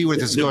I see where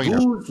this is going.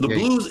 The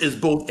blues is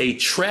both a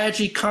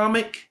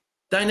tragicomic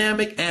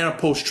dynamic and a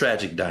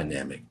post-tragic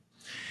dynamic.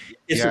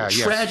 It's a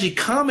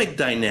tragicomic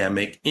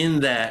dynamic in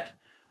that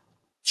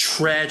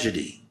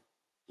tragedy,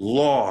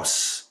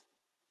 loss,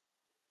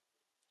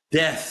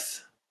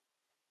 death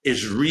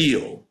is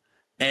real.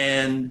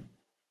 And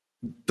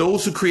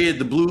those who created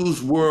the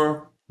blues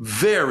were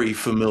very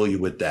familiar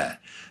with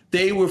that.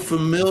 They were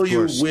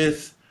familiar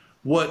with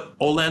what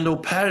Orlando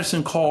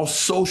Patterson calls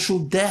social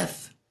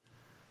death.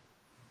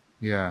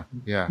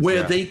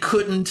 Where they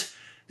couldn't,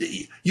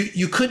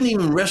 you couldn't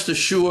even rest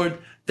assured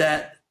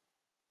that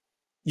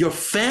your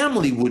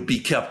family would be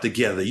kept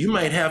together. You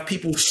might have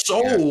people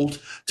sold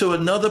to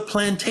another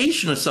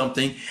plantation or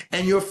something,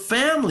 and your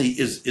family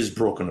is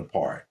broken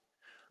apart,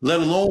 let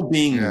alone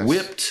being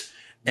whipped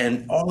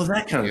and all of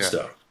that kind of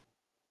stuff.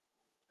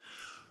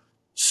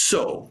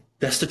 So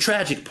that's the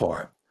tragic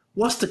part.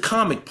 What's the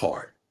comic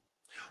part?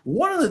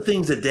 One of the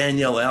things that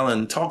Danielle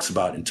Allen talks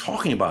about in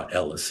talking about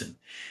Ellison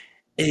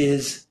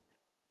is,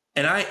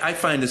 and I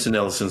find this in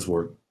Ellison's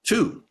work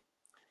too,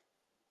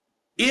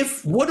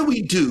 what do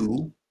we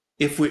do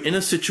if we're in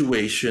a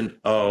situation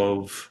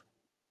of,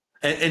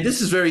 and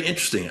this is very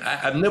interesting.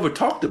 I've never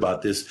talked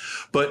about this,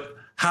 but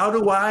how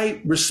do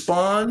I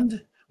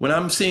respond when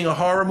I'm seeing a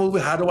horror movie?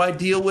 How do I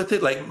deal with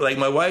it? Like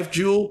my wife,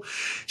 Jewel,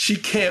 she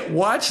can't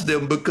watch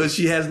them because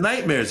she has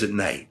nightmares at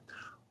night.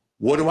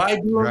 What do I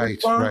do in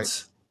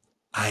response?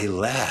 I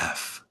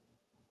laugh.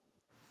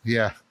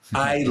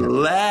 I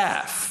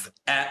laugh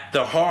at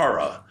the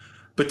horror,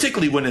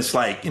 particularly when it's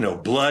like,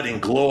 blood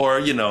and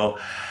gore,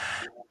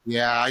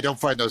 Yeah, I don't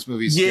find those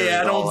movies scary.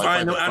 Yeah, I don't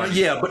find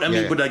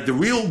them. But like the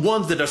real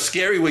ones that are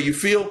scary, where you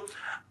feel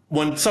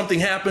when something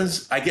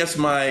happens, I guess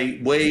my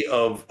way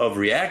of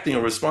reacting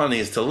or responding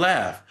is to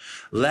laugh.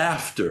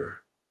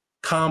 Laughter,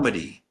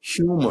 comedy,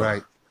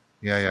 humor,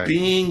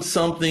 being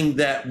something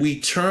that we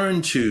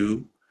turn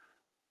to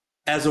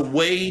as a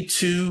way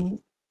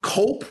to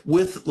cope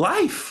with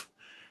life,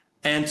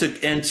 so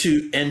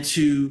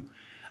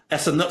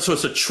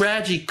it's a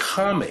tragic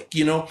comic,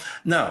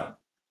 Now,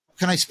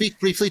 can I speak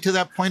briefly to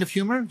that point of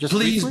humor?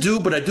 Please do,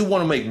 but I do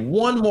want to make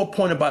one more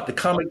point about the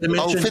comic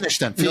dimension. Oh, finish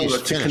then.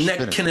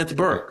 Finish. Kenneth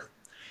Burke.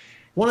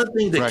 One of the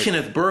things that Right.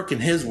 Kenneth Burke in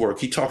his work,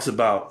 he talks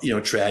about,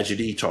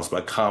 tragedy, he talks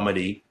about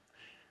comedy,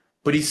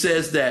 but he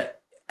says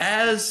that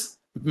as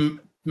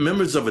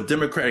members of a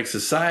democratic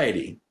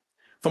society,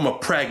 from a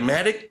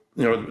pragmatic,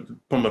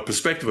 from a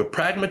perspective of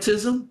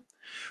pragmatism,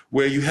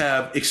 where you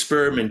have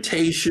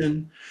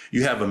experimentation,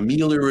 you have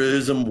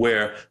ameliorism,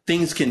 where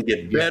things can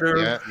get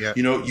better. Yeah.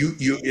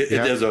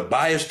 There's a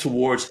bias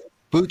towards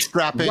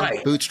bootstrapping,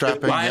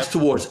 bias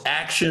towards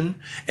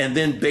action, and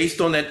then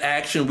based on that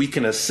action, we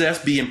can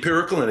be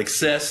empirical and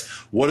assess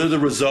what are the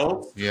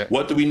results. Yeah.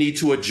 What do we need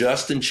to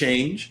adjust and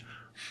change?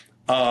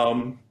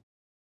 Oh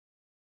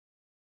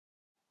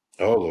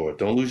Lord,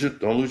 don't lose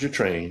your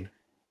train.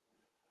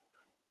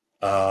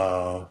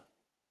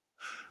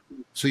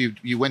 So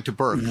you went to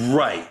Burke.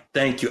 Right.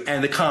 Thank you.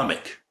 And the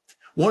comic.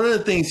 One of the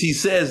things he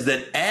says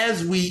that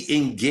as we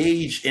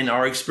engage in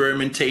our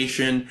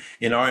experimentation,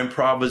 in our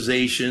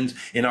improvisations,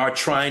 in our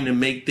trying to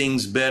make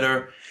things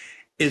better,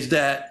 is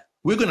that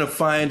we're going to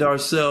find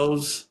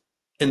ourselves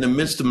in the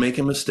midst of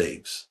making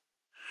mistakes.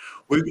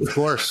 Of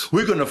course.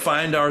 We're going to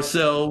find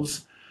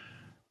ourselves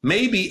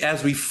maybe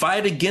as we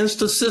fight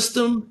against a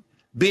system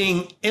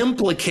being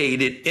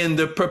implicated in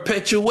the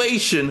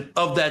perpetuation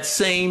of that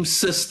same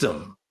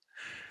system.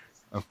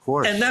 Of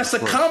course. And that's a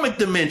comic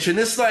dimension.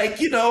 It's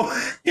like,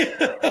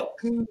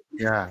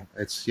 Yeah,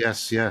 it's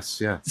yes.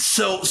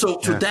 So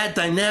that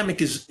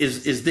dynamic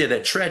is there,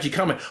 that tragic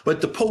comic.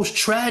 But the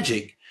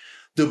post-tragic,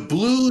 the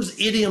blues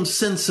idiom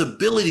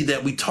sensibility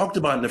that we talked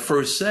about in the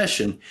first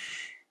session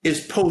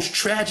is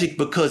post-tragic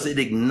because it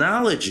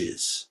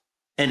acknowledges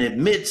and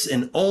admits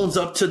and owns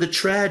up to the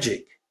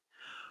tragic.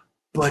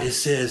 But it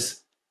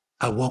says,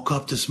 I woke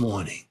up this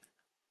morning.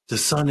 The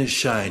sun is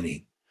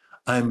shining.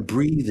 I'm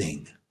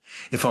breathing.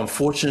 If I'm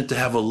fortunate to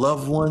have a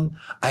loved one,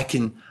 I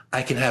can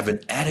have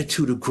an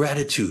attitude of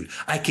gratitude.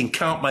 I can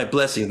count my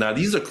blessings. Now,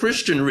 these are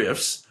Christian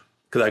riffs,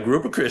 because I grew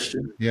up a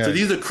Christian. Yeah. So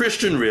these are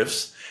Christian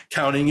riffs,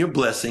 counting your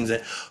blessings.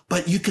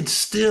 But you could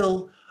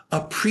still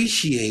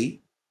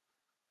appreciate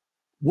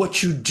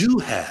what you do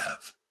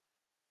have.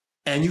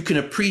 And you can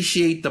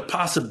appreciate the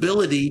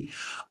possibility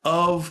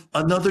of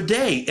another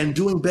day and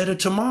doing better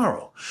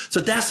tomorrow.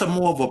 So that's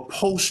more of a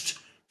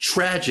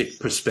post-tragic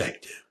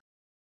perspective.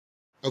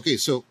 Okay,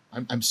 so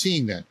I'm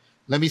seeing that.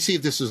 Let me see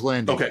if this is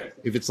landing. Okay.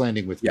 If it's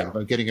landing with me, Yeah. if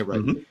I'm getting it right.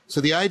 Mhm. So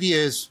the idea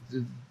is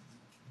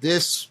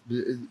this,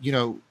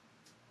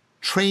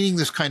 training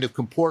this kind of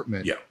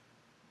comportment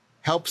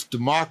helps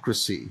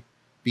democracy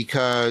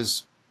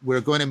because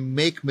we're going to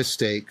make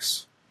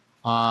mistakes,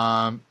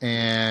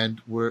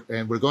 and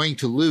we're going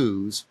to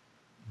lose,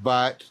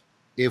 but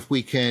if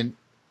we can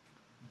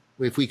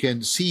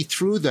see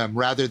through them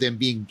rather than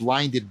being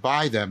blinded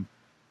by them,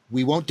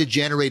 we won't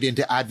degenerate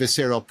into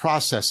adversarial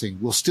processing.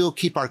 We'll still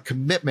keep our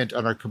commitment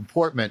and our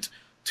comportment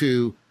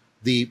to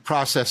the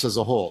process as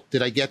a whole.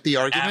 Did I get the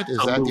argument? Absolutely.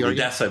 Is that the argument?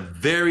 That's a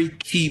very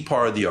key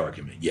part of the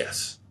argument.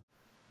 Yes.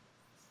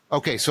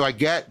 Okay, so I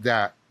get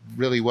that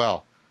really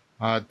well.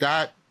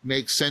 That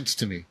makes sense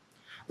to me.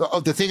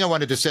 The thing I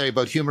wanted to say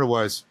about humor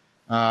was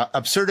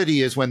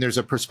absurdity is when there's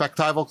a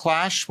perspectival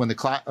clash, when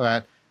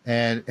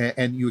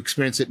and you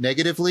experience it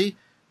negatively.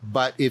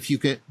 But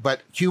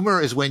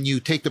humor is when you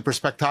take the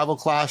perspectival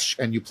clash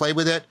and you play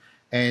with it,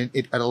 and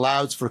it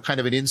allows for kind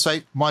of an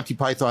insight. Monty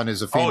Python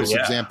is a famous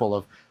example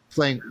of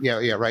playing.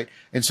 Yeah, right.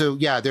 And so,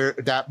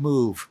 that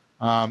move,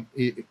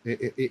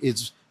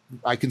 it's,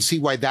 I can see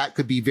why that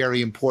could be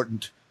very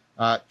important,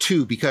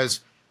 too, because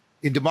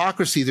in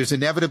democracy, there's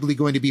inevitably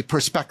going to be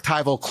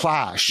perspectival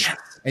clash. Yes.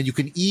 And you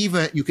could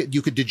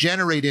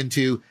degenerate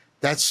into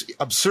that's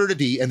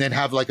absurdity and then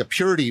have like a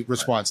purity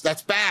response.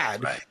 That's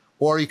bad. Right.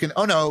 Or you can,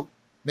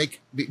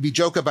 be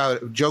joke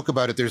about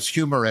it. There's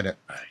humor in it.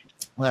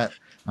 Right.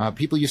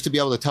 People used to be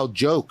able to tell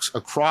jokes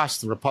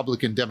across the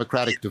Republican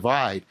Democratic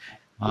divide.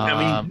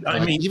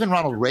 Even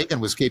Ronald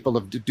Reagan was capable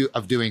of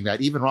doing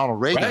that. Even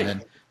Ronald Reagan, Right.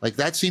 and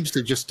that seems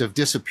to just have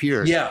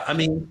disappeared. Yeah,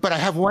 But I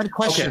have one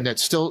question that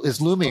still is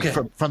looming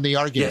from the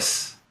argument.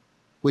 Yes.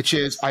 Which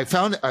is, I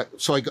found,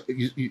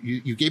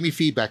 you gave me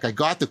feedback. I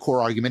got the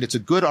core argument. It's a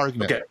good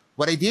argument. Okay.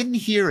 What I didn't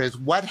hear is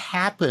what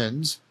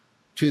happens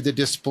to the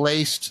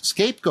displaced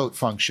scapegoat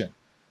function.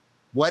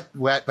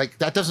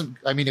 That doesn't,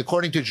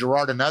 according to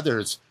Girard and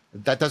others,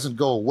 that doesn't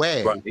go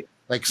away. Right.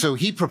 So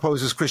he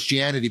proposes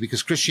Christianity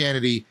because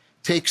Christianity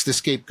takes the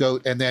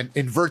scapegoat and then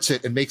inverts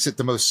it and makes it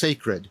the most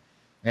sacred,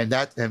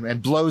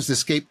 and blows the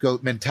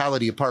scapegoat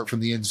mentality apart from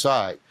the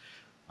inside.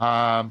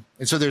 And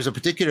so there's a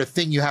particular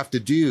thing you have to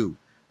do.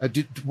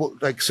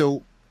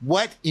 So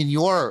what in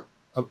your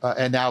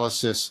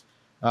analysis,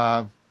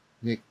 thank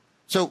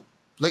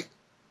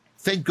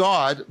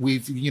God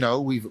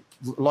we've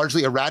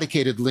largely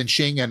eradicated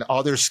lynching and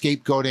other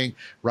scapegoating,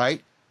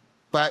 right?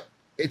 But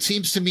it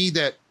seems to me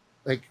that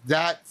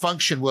that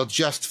function will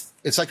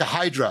it's like a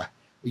hydra.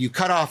 You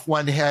cut off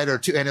one head or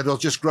two and it'll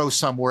just grow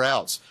somewhere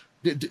else.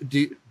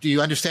 Do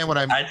you understand what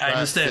I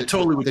understand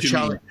totally what you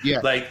mean. Yeah.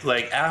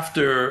 Like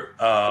after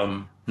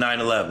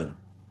 9/11,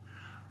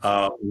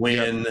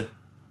 when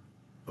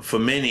for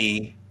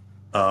many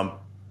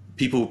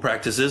people who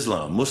practice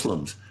Islam,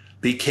 Muslims,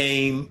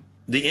 became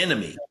the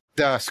enemy.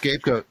 The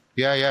scapegoat.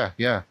 Yeah.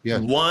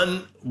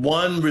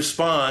 One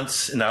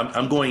response, and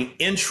I'm going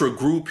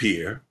intra-group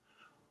here.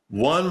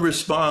 One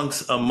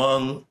response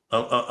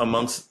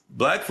amongst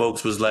Black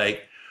folks was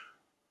like,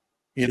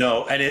 you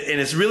know, and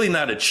it's really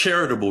not a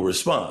charitable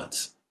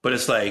response, but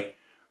it's like,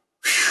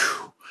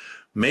 whew,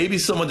 maybe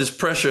some of this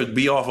pressure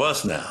be off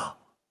us now,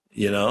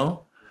 you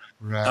know?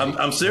 Right.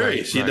 I'm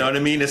serious. Right. You know what I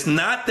mean? It's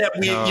not that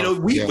we, No, you know,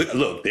 we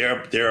look,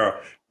 there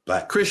are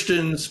Black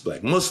Christians,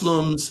 Black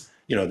Muslims,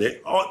 you know, they're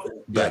all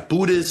Black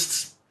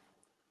Buddhists,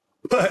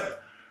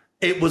 but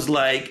it was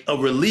like a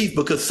relief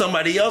because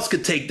somebody else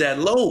could take that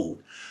load.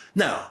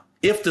 Now,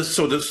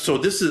 so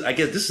this is, I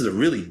guess this is a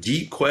really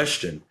deep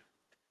question.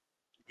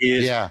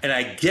 And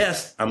I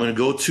guess I'm going to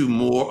go to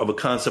more of a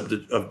concept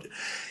of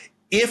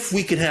if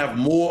we could have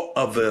more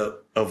of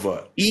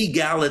a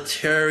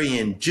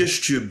egalitarian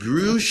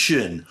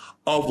distribution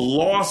of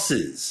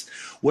losses,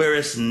 where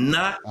it's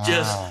not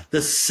just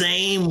the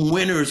same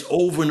winners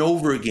over and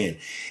over again.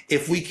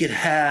 If we could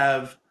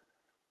have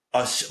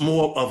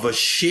more of a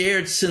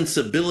shared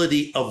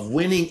sensibility of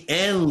winning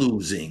and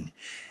losing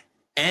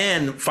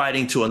and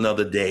fighting to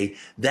another day,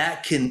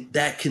 that can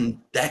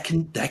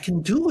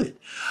do it.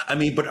 I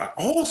mean, but I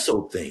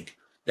also think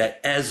that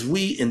as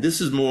we, and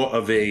this is more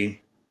of a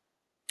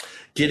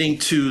getting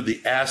to the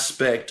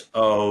aspect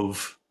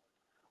of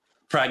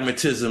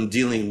pragmatism,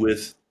 dealing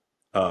with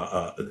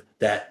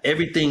that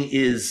everything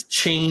is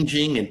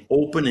changing and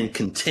open and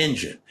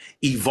contingent,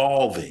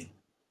 evolving.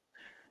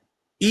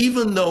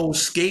 Even though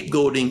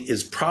scapegoating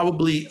is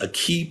probably a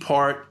key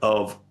part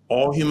of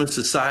all human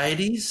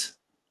societies,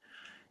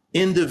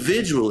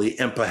 individually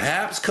and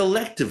perhaps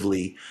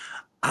collectively,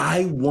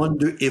 I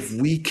wonder if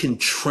we can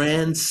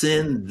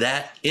transcend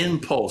that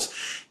impulse.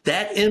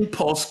 That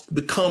impulse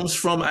becomes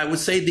from, I would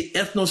say, the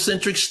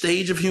ethnocentric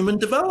stage of human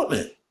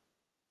development.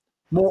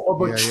 More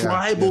of a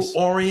tribal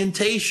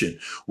orientation,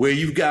 where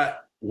you've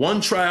got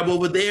one tribe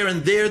over there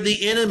and they're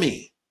the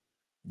enemy.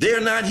 They're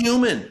not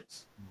human.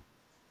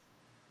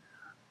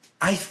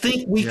 I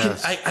think we can.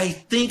 I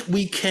think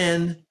we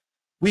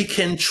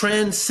can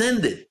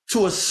transcend it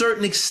to a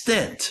certain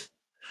extent.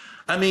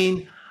 I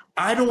mean,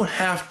 I don't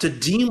have to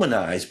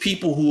demonize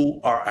people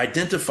who are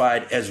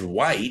identified as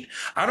white.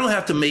 I don't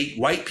have to make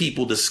white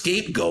people the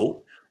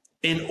scapegoat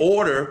in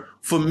order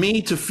for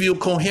me to feel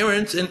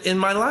coherence in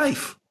my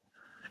life.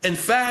 In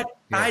fact,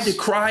 I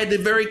decry the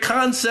very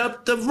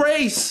concept of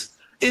race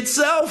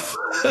itself,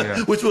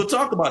 which we'll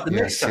talk about the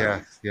next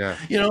time. You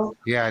know?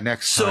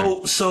 Next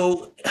time.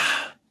 So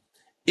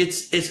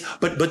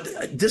but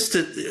just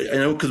to, you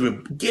know, because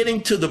we're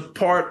getting to the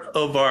part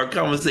of our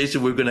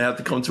conversation, we're going to have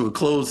to come to a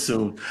close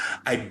soon.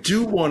 I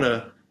do want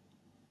to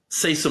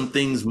say some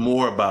things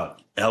more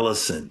about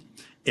Ellison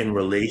in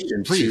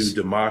relation to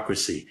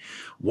democracy.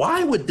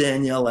 Why would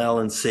Danielle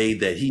Allen say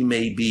that he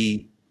may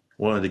be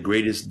one of the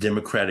greatest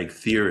democratic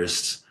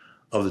theorists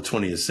of the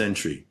 20th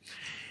century?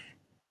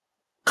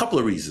 A couple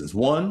of reasons.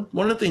 One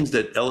of the things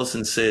that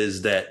Ellison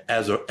says, that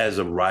as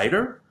a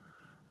writer,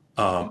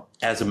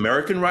 as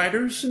American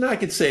writers, and you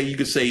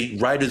could say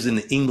writers in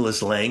the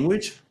English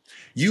language,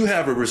 you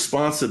have a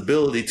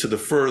responsibility to the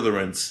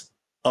furtherance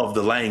of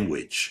the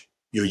language.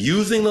 You're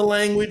using the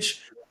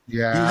language.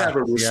 You have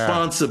a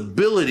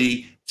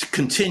responsibility to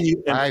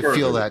continue. And I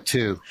feel that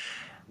too.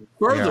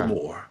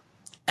 Furthermore,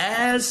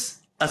 as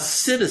a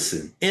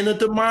citizen in a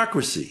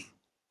democracy,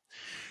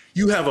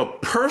 you have a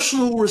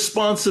personal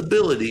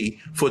responsibility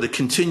for the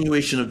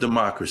continuation of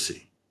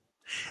democracy.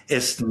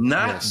 It's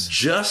not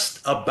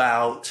just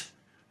about,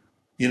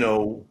 you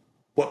know,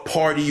 what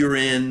party you're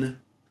in,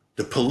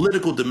 the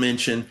political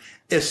dimension.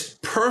 It's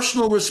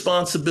personal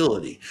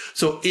responsibility.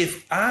 So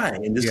if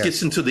and this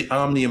gets into the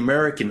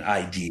omni-American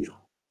ideal,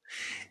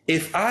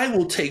 if I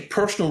will take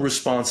personal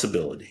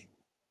responsibility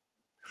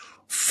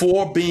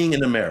for being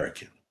an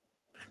American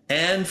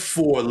and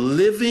for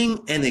living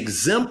and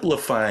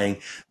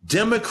exemplifying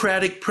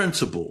democratic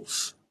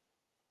principles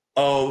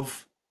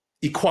of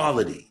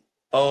equality,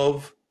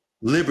 of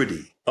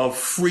liberty, of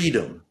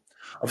freedom,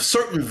 of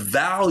certain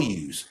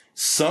values,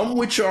 some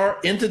which are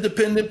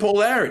interdependent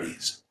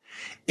polarities.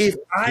 If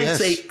I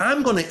say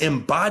I'm going to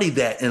embody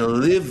that and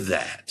live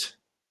that,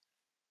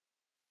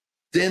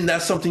 then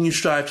that's something you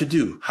strive to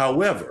do.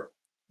 However,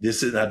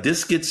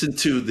 this gets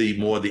into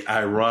the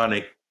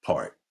ironic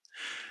part.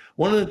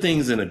 One of the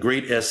things in a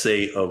great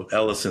essay of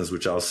Ellison's,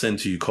 which I'll send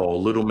to you,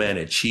 called Little Man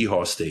at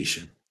Cheehaw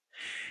Station,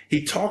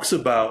 he talks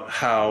about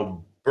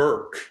how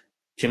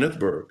Kenneth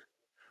Burke,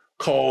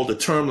 called a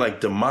term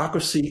like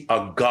democracy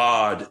a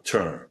God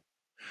term.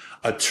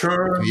 A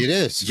term. It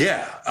is.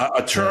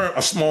 A term,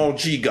 a small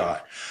G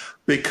God.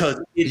 Because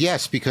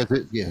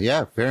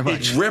very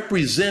much. It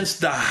represents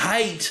the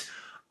height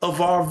of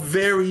our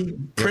very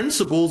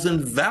principles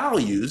and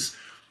values,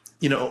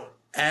 you know,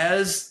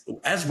 as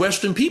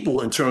Western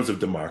people in terms of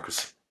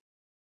democracy.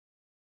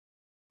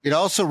 It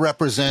also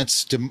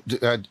represents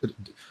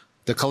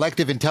the the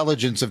collective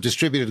intelligence of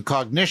distributed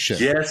cognition.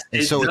 Yes,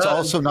 and so it's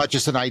also not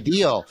just an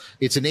ideal;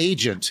 it's an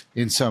agent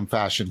in some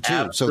fashion too.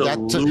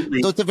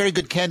 Absolutely. So that's a very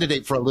good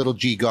candidate for a little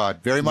G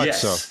God. Very much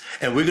so.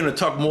 And we're going to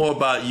talk more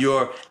about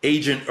your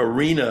agent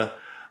arena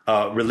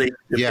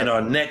relationship in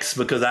our next,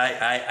 because I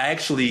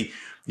actually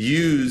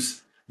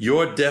use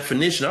your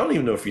definition. I don't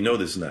even know if you know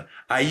this or not.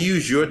 I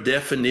use your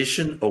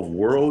definition of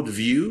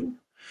worldview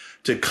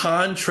to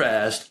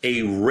contrast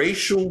a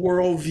racial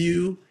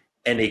worldview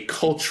and a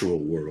cultural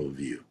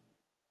worldview.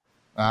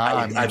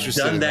 I've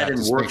done that in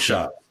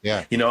workshops,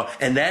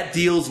 and that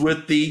deals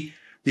with the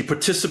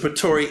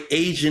participatory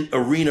agent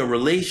arena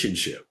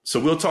relationship. So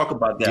we'll talk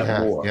about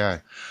that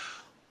more.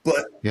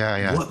 But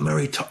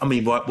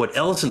what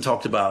Ellison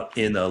talked about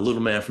in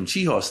Little Man from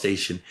Cheehaw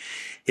Station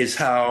is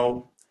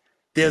how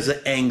there's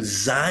an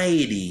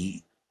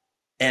anxiety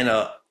and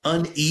a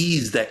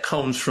unease that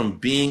comes from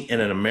being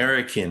an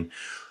American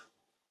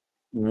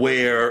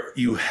where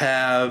you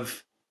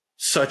have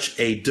such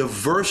a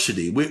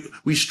diversity.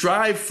 We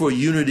strive for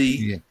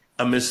unity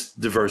amidst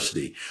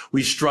diversity.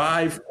 We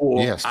strive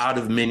for out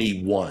of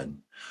many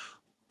one.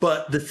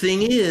 But the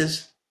thing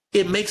is,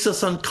 it makes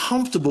us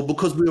uncomfortable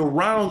because we're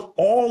around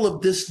all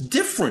of this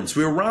difference.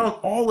 We're around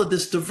all of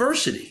this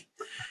diversity.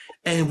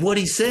 And what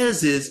he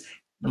says is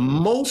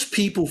most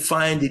people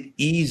find it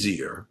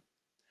easier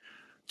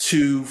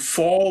to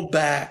fall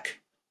back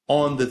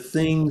on the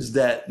things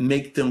that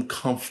make them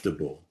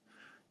comfortable.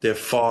 Their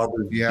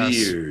father's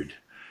beard,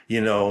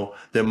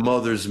 their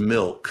mother's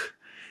milk,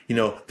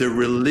 their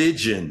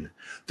religion,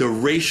 the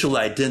racial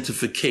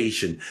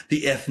identification,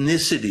 the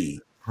ethnicity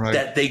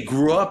that they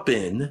grew up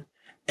in,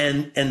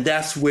 and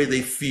that's where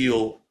they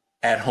feel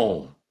at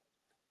home.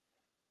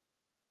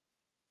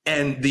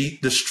 And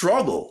the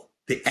struggle,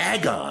 the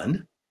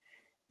agon,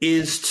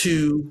 is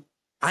to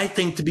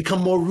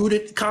become more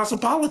rooted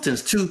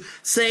cosmopolitans, to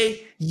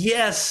say,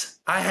 yes,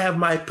 I have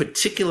my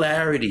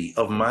particularity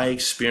of my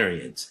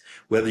experience,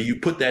 whether you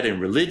put that in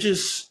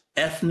religious,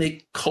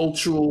 ethnic,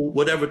 cultural,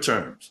 whatever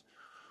terms.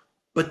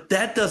 But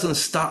that doesn't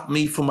stop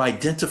me from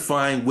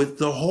identifying with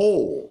the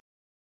whole.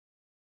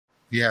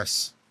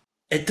 Yes.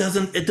 It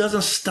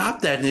doesn't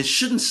stop that, and it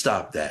shouldn't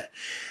stop that.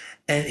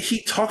 And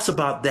he talks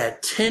about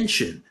that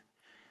tension.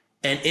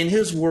 And in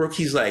his work,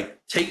 he's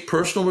like, take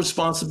personal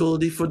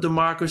responsibility for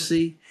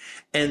democracy,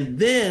 and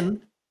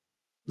then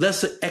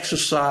let's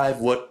exercise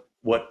what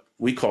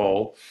we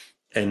call,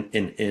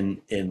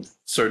 in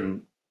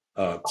certain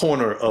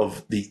corner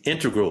of the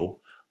integral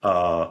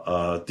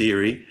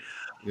theory,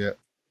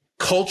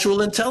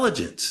 cultural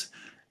intelligence,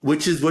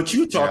 which is what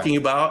you're talking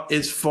about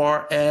as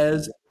far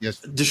as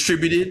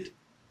distributed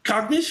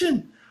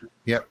cognition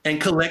and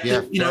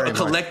collective, a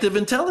collective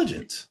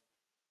intelligence.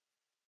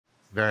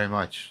 Very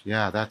much.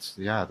 That's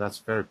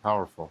very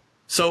powerful.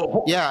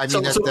 So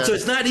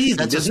it's not easy.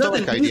 There's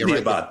nothing easy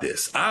about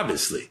this,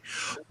 obviously.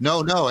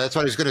 No, that's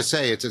what I was going to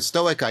say. It's a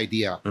Stoic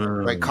idea,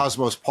 right?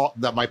 Cosmos.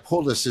 That my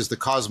polis is the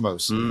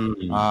cosmos.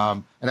 And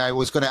I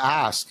was going to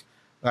ask,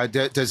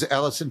 does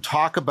Ellison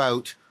talk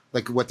about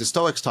like what the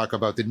Stoics talk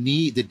about, the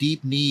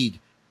deep need?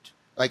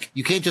 Like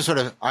you can't just sort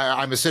of,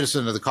 I'm a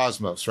citizen of the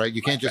cosmos, right?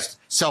 You can't just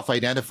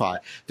self-identify.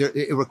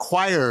 It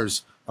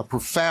requires a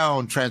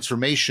profound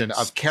transformation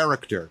of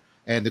character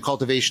and the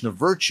cultivation of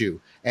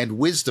virtue and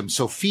wisdom,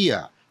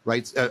 Sophia,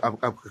 right?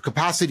 A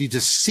capacity to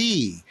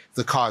see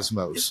the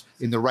cosmos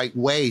in the right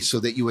way so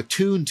that you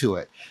attune to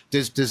it.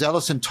 Does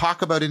Ellison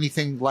talk about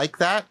anything like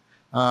that?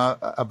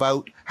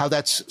 About how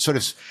that's sort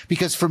of,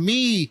 because for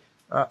me,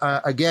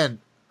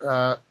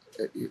 part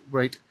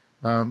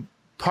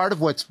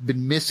of what's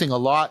been missing a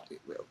lot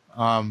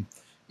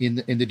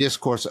in the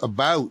discourse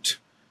about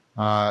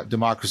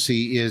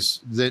democracy is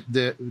that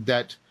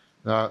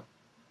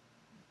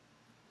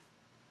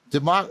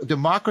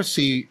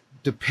democracy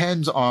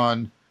depends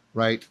on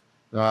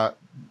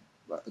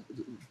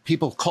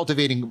people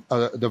cultivating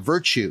the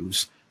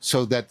virtues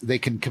so that they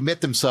can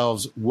commit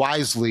themselves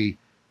wisely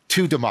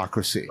to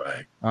democracy.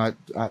 Right.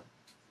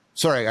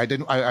 Sorry,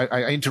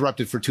 I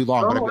interrupted for too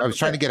long, but I was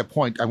trying to get a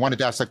point. I wanted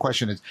to ask that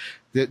question: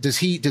 does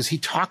he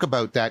talk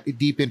about that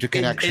deep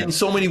interconnection in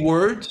so many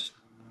words?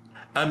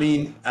 I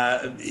mean,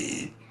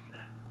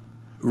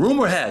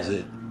 rumor has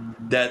it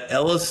that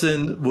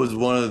Ellison was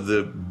one of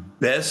the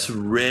best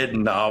read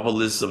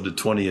novelists of the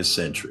 20th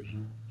century.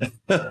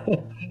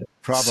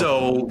 Probably.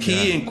 So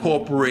he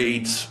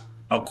incorporates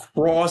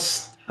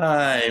across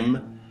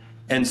time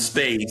and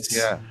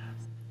space,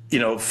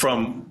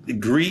 from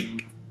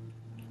Greek,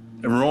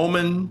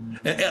 Roman,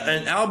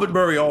 and Albert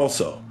Murray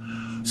also.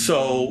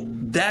 So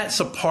that's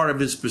a part of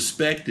his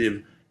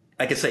perspective,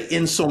 like I say,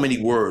 in so many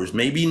words,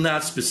 maybe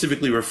not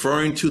specifically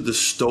referring to the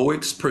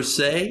Stoics per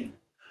se.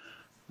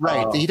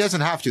 Right. He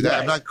doesn't have to.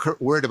 I'm not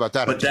worried about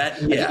that.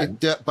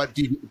 But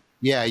you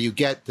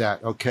get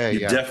that. Okay.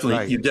 You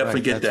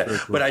definitely get that. Cool.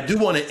 But I do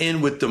want to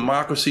end with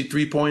Democracy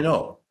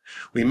 3.0.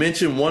 We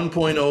mentioned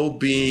 1.0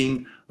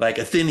 being like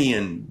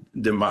Athenian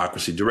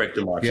democracy, direct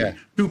democracy.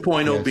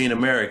 2.0 being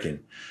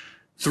American.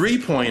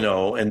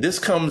 3.0, and this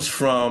comes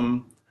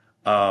from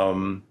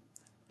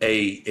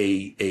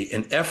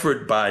an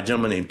effort by a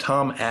gentleman named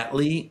Tom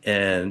Attlee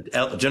and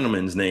a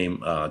gentleman's name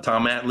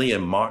Tom Attlee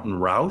and Martin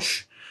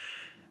Rausch,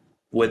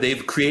 where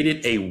they've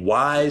created a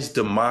wise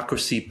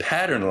democracy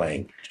pattern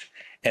language.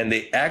 And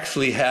they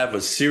actually have a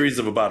series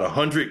of about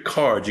 100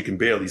 cards. You can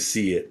barely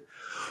see it,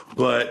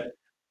 but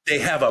they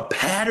have a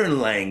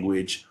pattern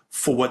language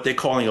for what they're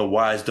calling a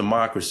wise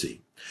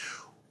democracy,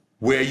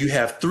 where you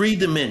have three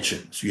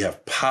dimensions. You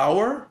have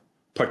power,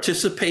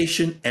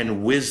 participation,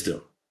 and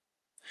wisdom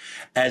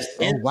as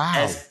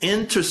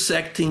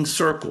intersecting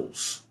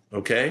circles.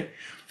 Okay.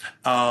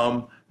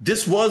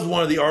 This was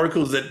one of the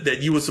articles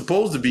that you were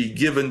supposed to be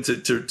given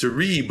to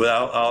read, but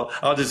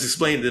I'll just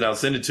explain it and I'll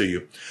send it to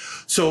you.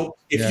 So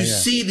if you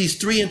see these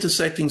three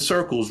intersecting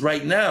circles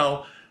right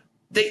now,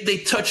 they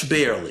touch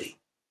barely.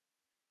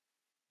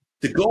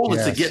 The goal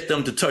is to get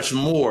them to touch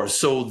more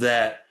so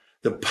that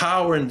the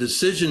power and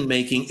decision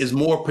making is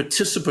more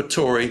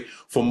participatory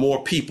for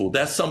more people.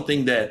 That's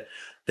something that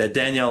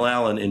Danielle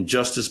Allen in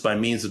Justice by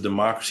Means of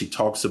Democracy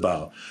talks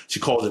about. She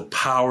calls it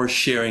power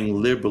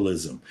sharing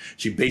liberalism.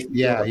 She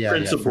basically has a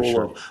principle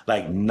of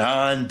like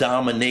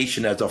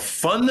non-domination as a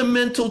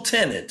fundamental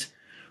tenet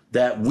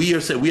that we're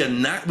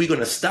going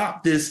to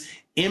stop this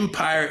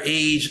empire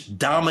age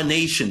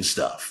domination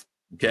stuff.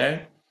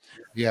 Okay.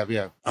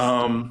 Yeah.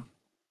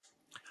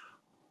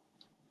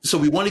 So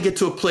we want to get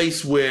to a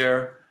place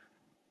where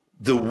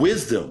the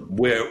wisdom,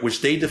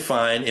 which they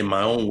define in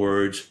my own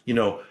words,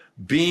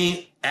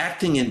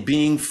 acting and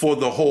being for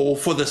the whole,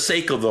 for the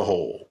sake of the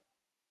whole.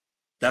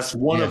 That's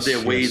one of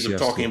their ways of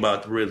talking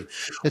about the rhythm.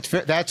 That's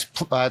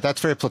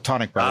very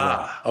Platonic, by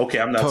the way. Okay.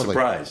 I'm not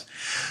surprised.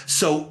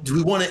 So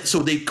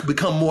so they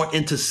become more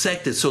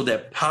intersected so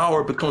that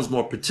power becomes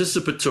more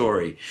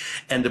participatory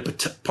and the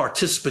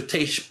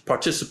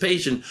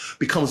participation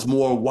becomes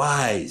more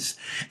wise,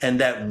 and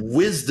that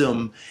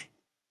wisdom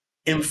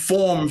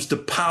informs the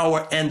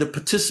power and the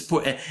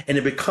participant, and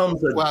it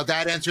becomes Well,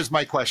 that answers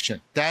my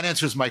question.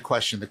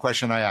 The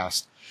question I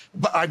asked.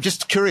 But I'm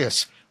just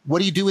curious. What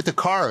do you do with the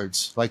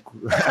cards? What's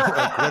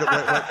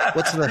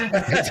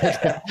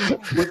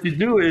what you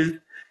do is,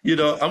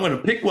 I'm going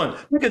to pick one.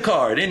 Pick a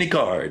card, any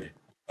card.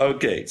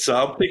 Okay, so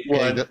I'll pick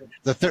one.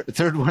 The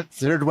third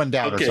one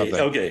down or something.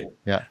 Okay.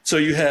 Yeah. So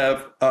you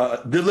have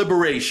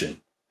deliberation.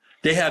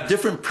 They have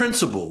different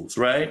principles,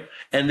 right?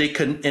 And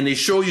they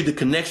show you the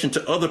connection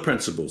to other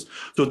principles.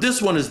 So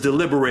this one is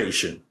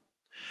deliberation.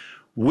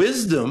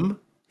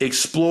 Wisdom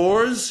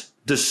explores,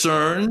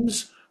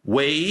 discerns,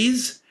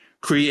 weighs,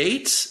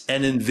 creates,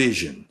 and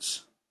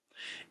envisions.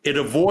 It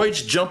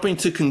avoids jumping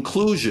to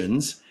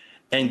conclusions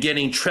and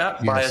getting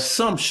trapped by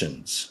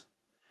assumptions.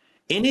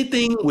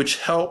 Anything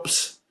which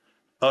helps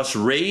us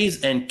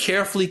raise and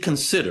carefully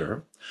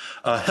consider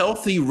a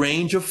healthy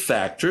range of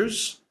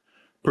factors,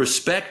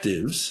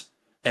 perspectives,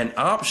 and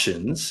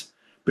options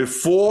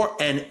before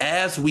and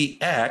as we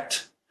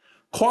act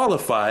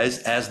qualifies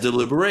as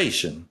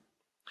deliberation.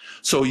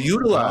 So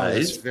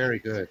utilize very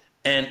good.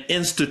 And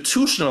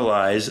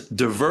institutionalize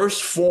diverse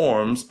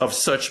forms of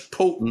such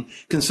potent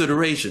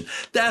consideration.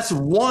 That's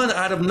 1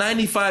 out of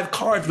 95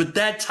 cards with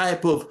that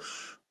type of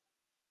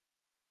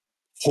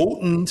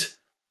potent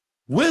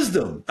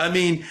wisdom. I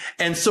mean,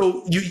 and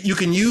so you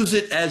can use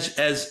it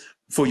as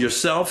for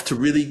yourself to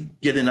really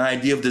get an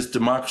idea of this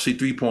democracy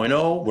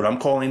 3.0, what I'm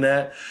calling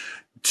that,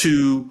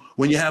 to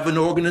when you have an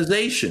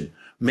organization,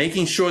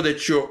 making sure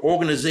that your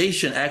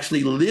organization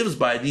actually lives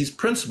by these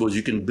principles.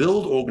 You can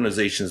build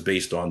organizations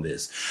based on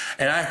this.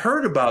 And I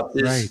heard about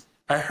this. Right.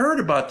 I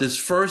heard about this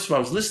first when I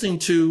was listening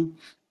to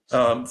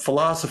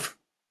philosopher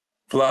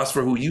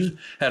who you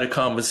had a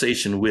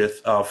conversation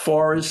with,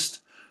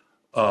 Forrest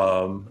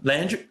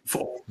Landry.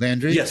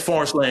 Landry? Yes,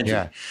 Forrest Landry.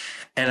 Yeah.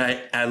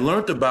 And I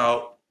learned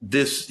about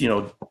this,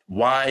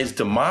 wise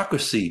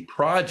democracy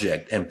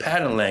project and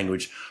pattern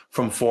language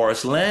from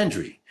Forrest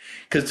Landry.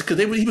 Because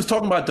he was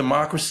talking about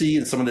democracy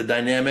and some of the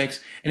dynamics,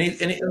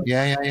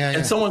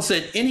 and someone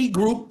said any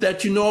group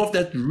that you know of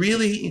that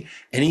really,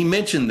 and he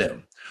mentioned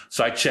them,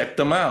 so I checked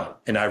them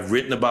out, and I've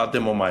written about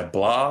them on my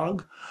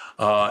blog.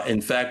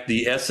 In fact,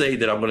 the essay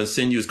that I'm going to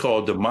send you is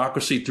called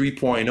 "Democracy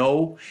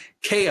 3.0: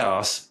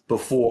 Chaos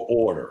Before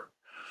Order."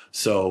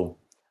 So,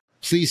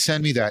 please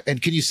send me that,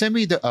 and can you send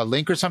me a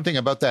link or something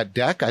about that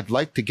deck? I'd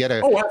like to get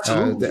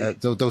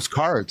those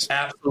cards.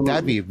 Absolutely,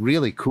 that'd be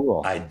really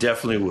cool. I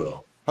definitely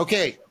will.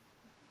 Okay.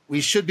 We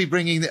should be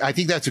I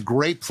think that's a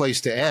great place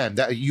to end.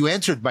 You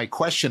answered my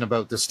question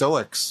about the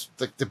Stoics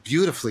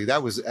beautifully.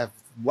 That was,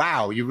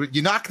 wow.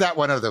 You knocked that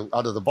one out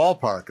of the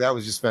ballpark. That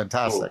was just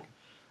fantastic.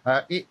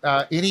 Cool.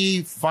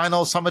 Any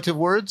final summative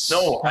words?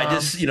 No, I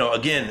just,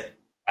 again,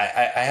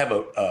 I have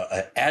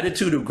an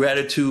attitude of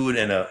gratitude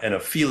and a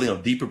feeling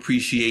of deep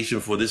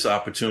appreciation for this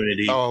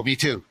opportunity. Oh, me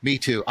too.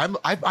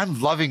 I'm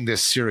loving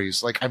this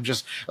series. Like I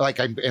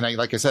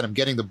said, I'm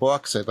getting the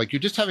books. Like you're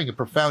just having a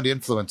profound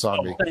influence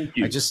on me. Thank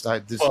you.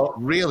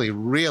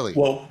 Really.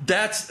 Well,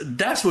 that's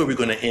where we're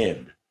going to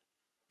end.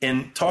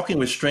 In talking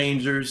with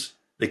strangers,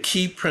 the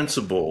key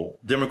principle,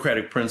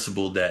 democratic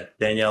principle that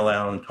Danielle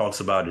Allen talks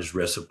about is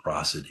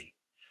reciprocity.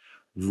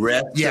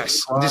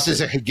 Yes, this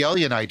is a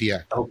Hegelian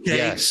idea. Okay,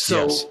 Yes,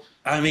 so yes.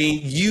 I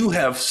mean, you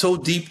have so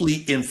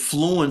deeply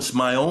influenced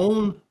my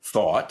own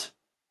thought,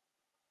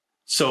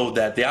 so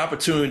that the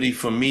opportunity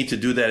for me to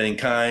do that in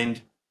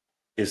kind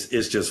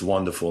is just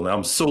wonderful. And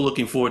I'm so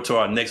looking forward to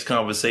our next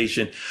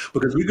conversation,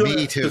 because we're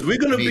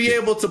gonna be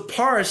able to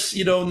parse.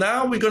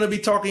 Now we're gonna be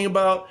talking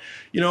about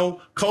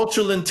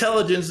cultural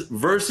intelligence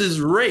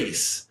versus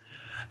race.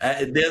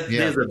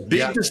 There's a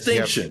big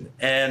distinction,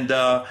 and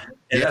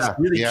that's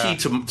really key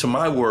to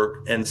my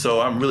work. And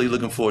so I'm really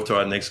looking forward to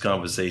our next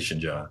conversation,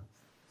 John.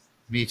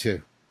 Me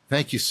too.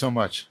 Thank you so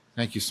much.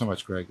 Thank you so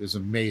much, Greg. It was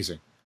amazing.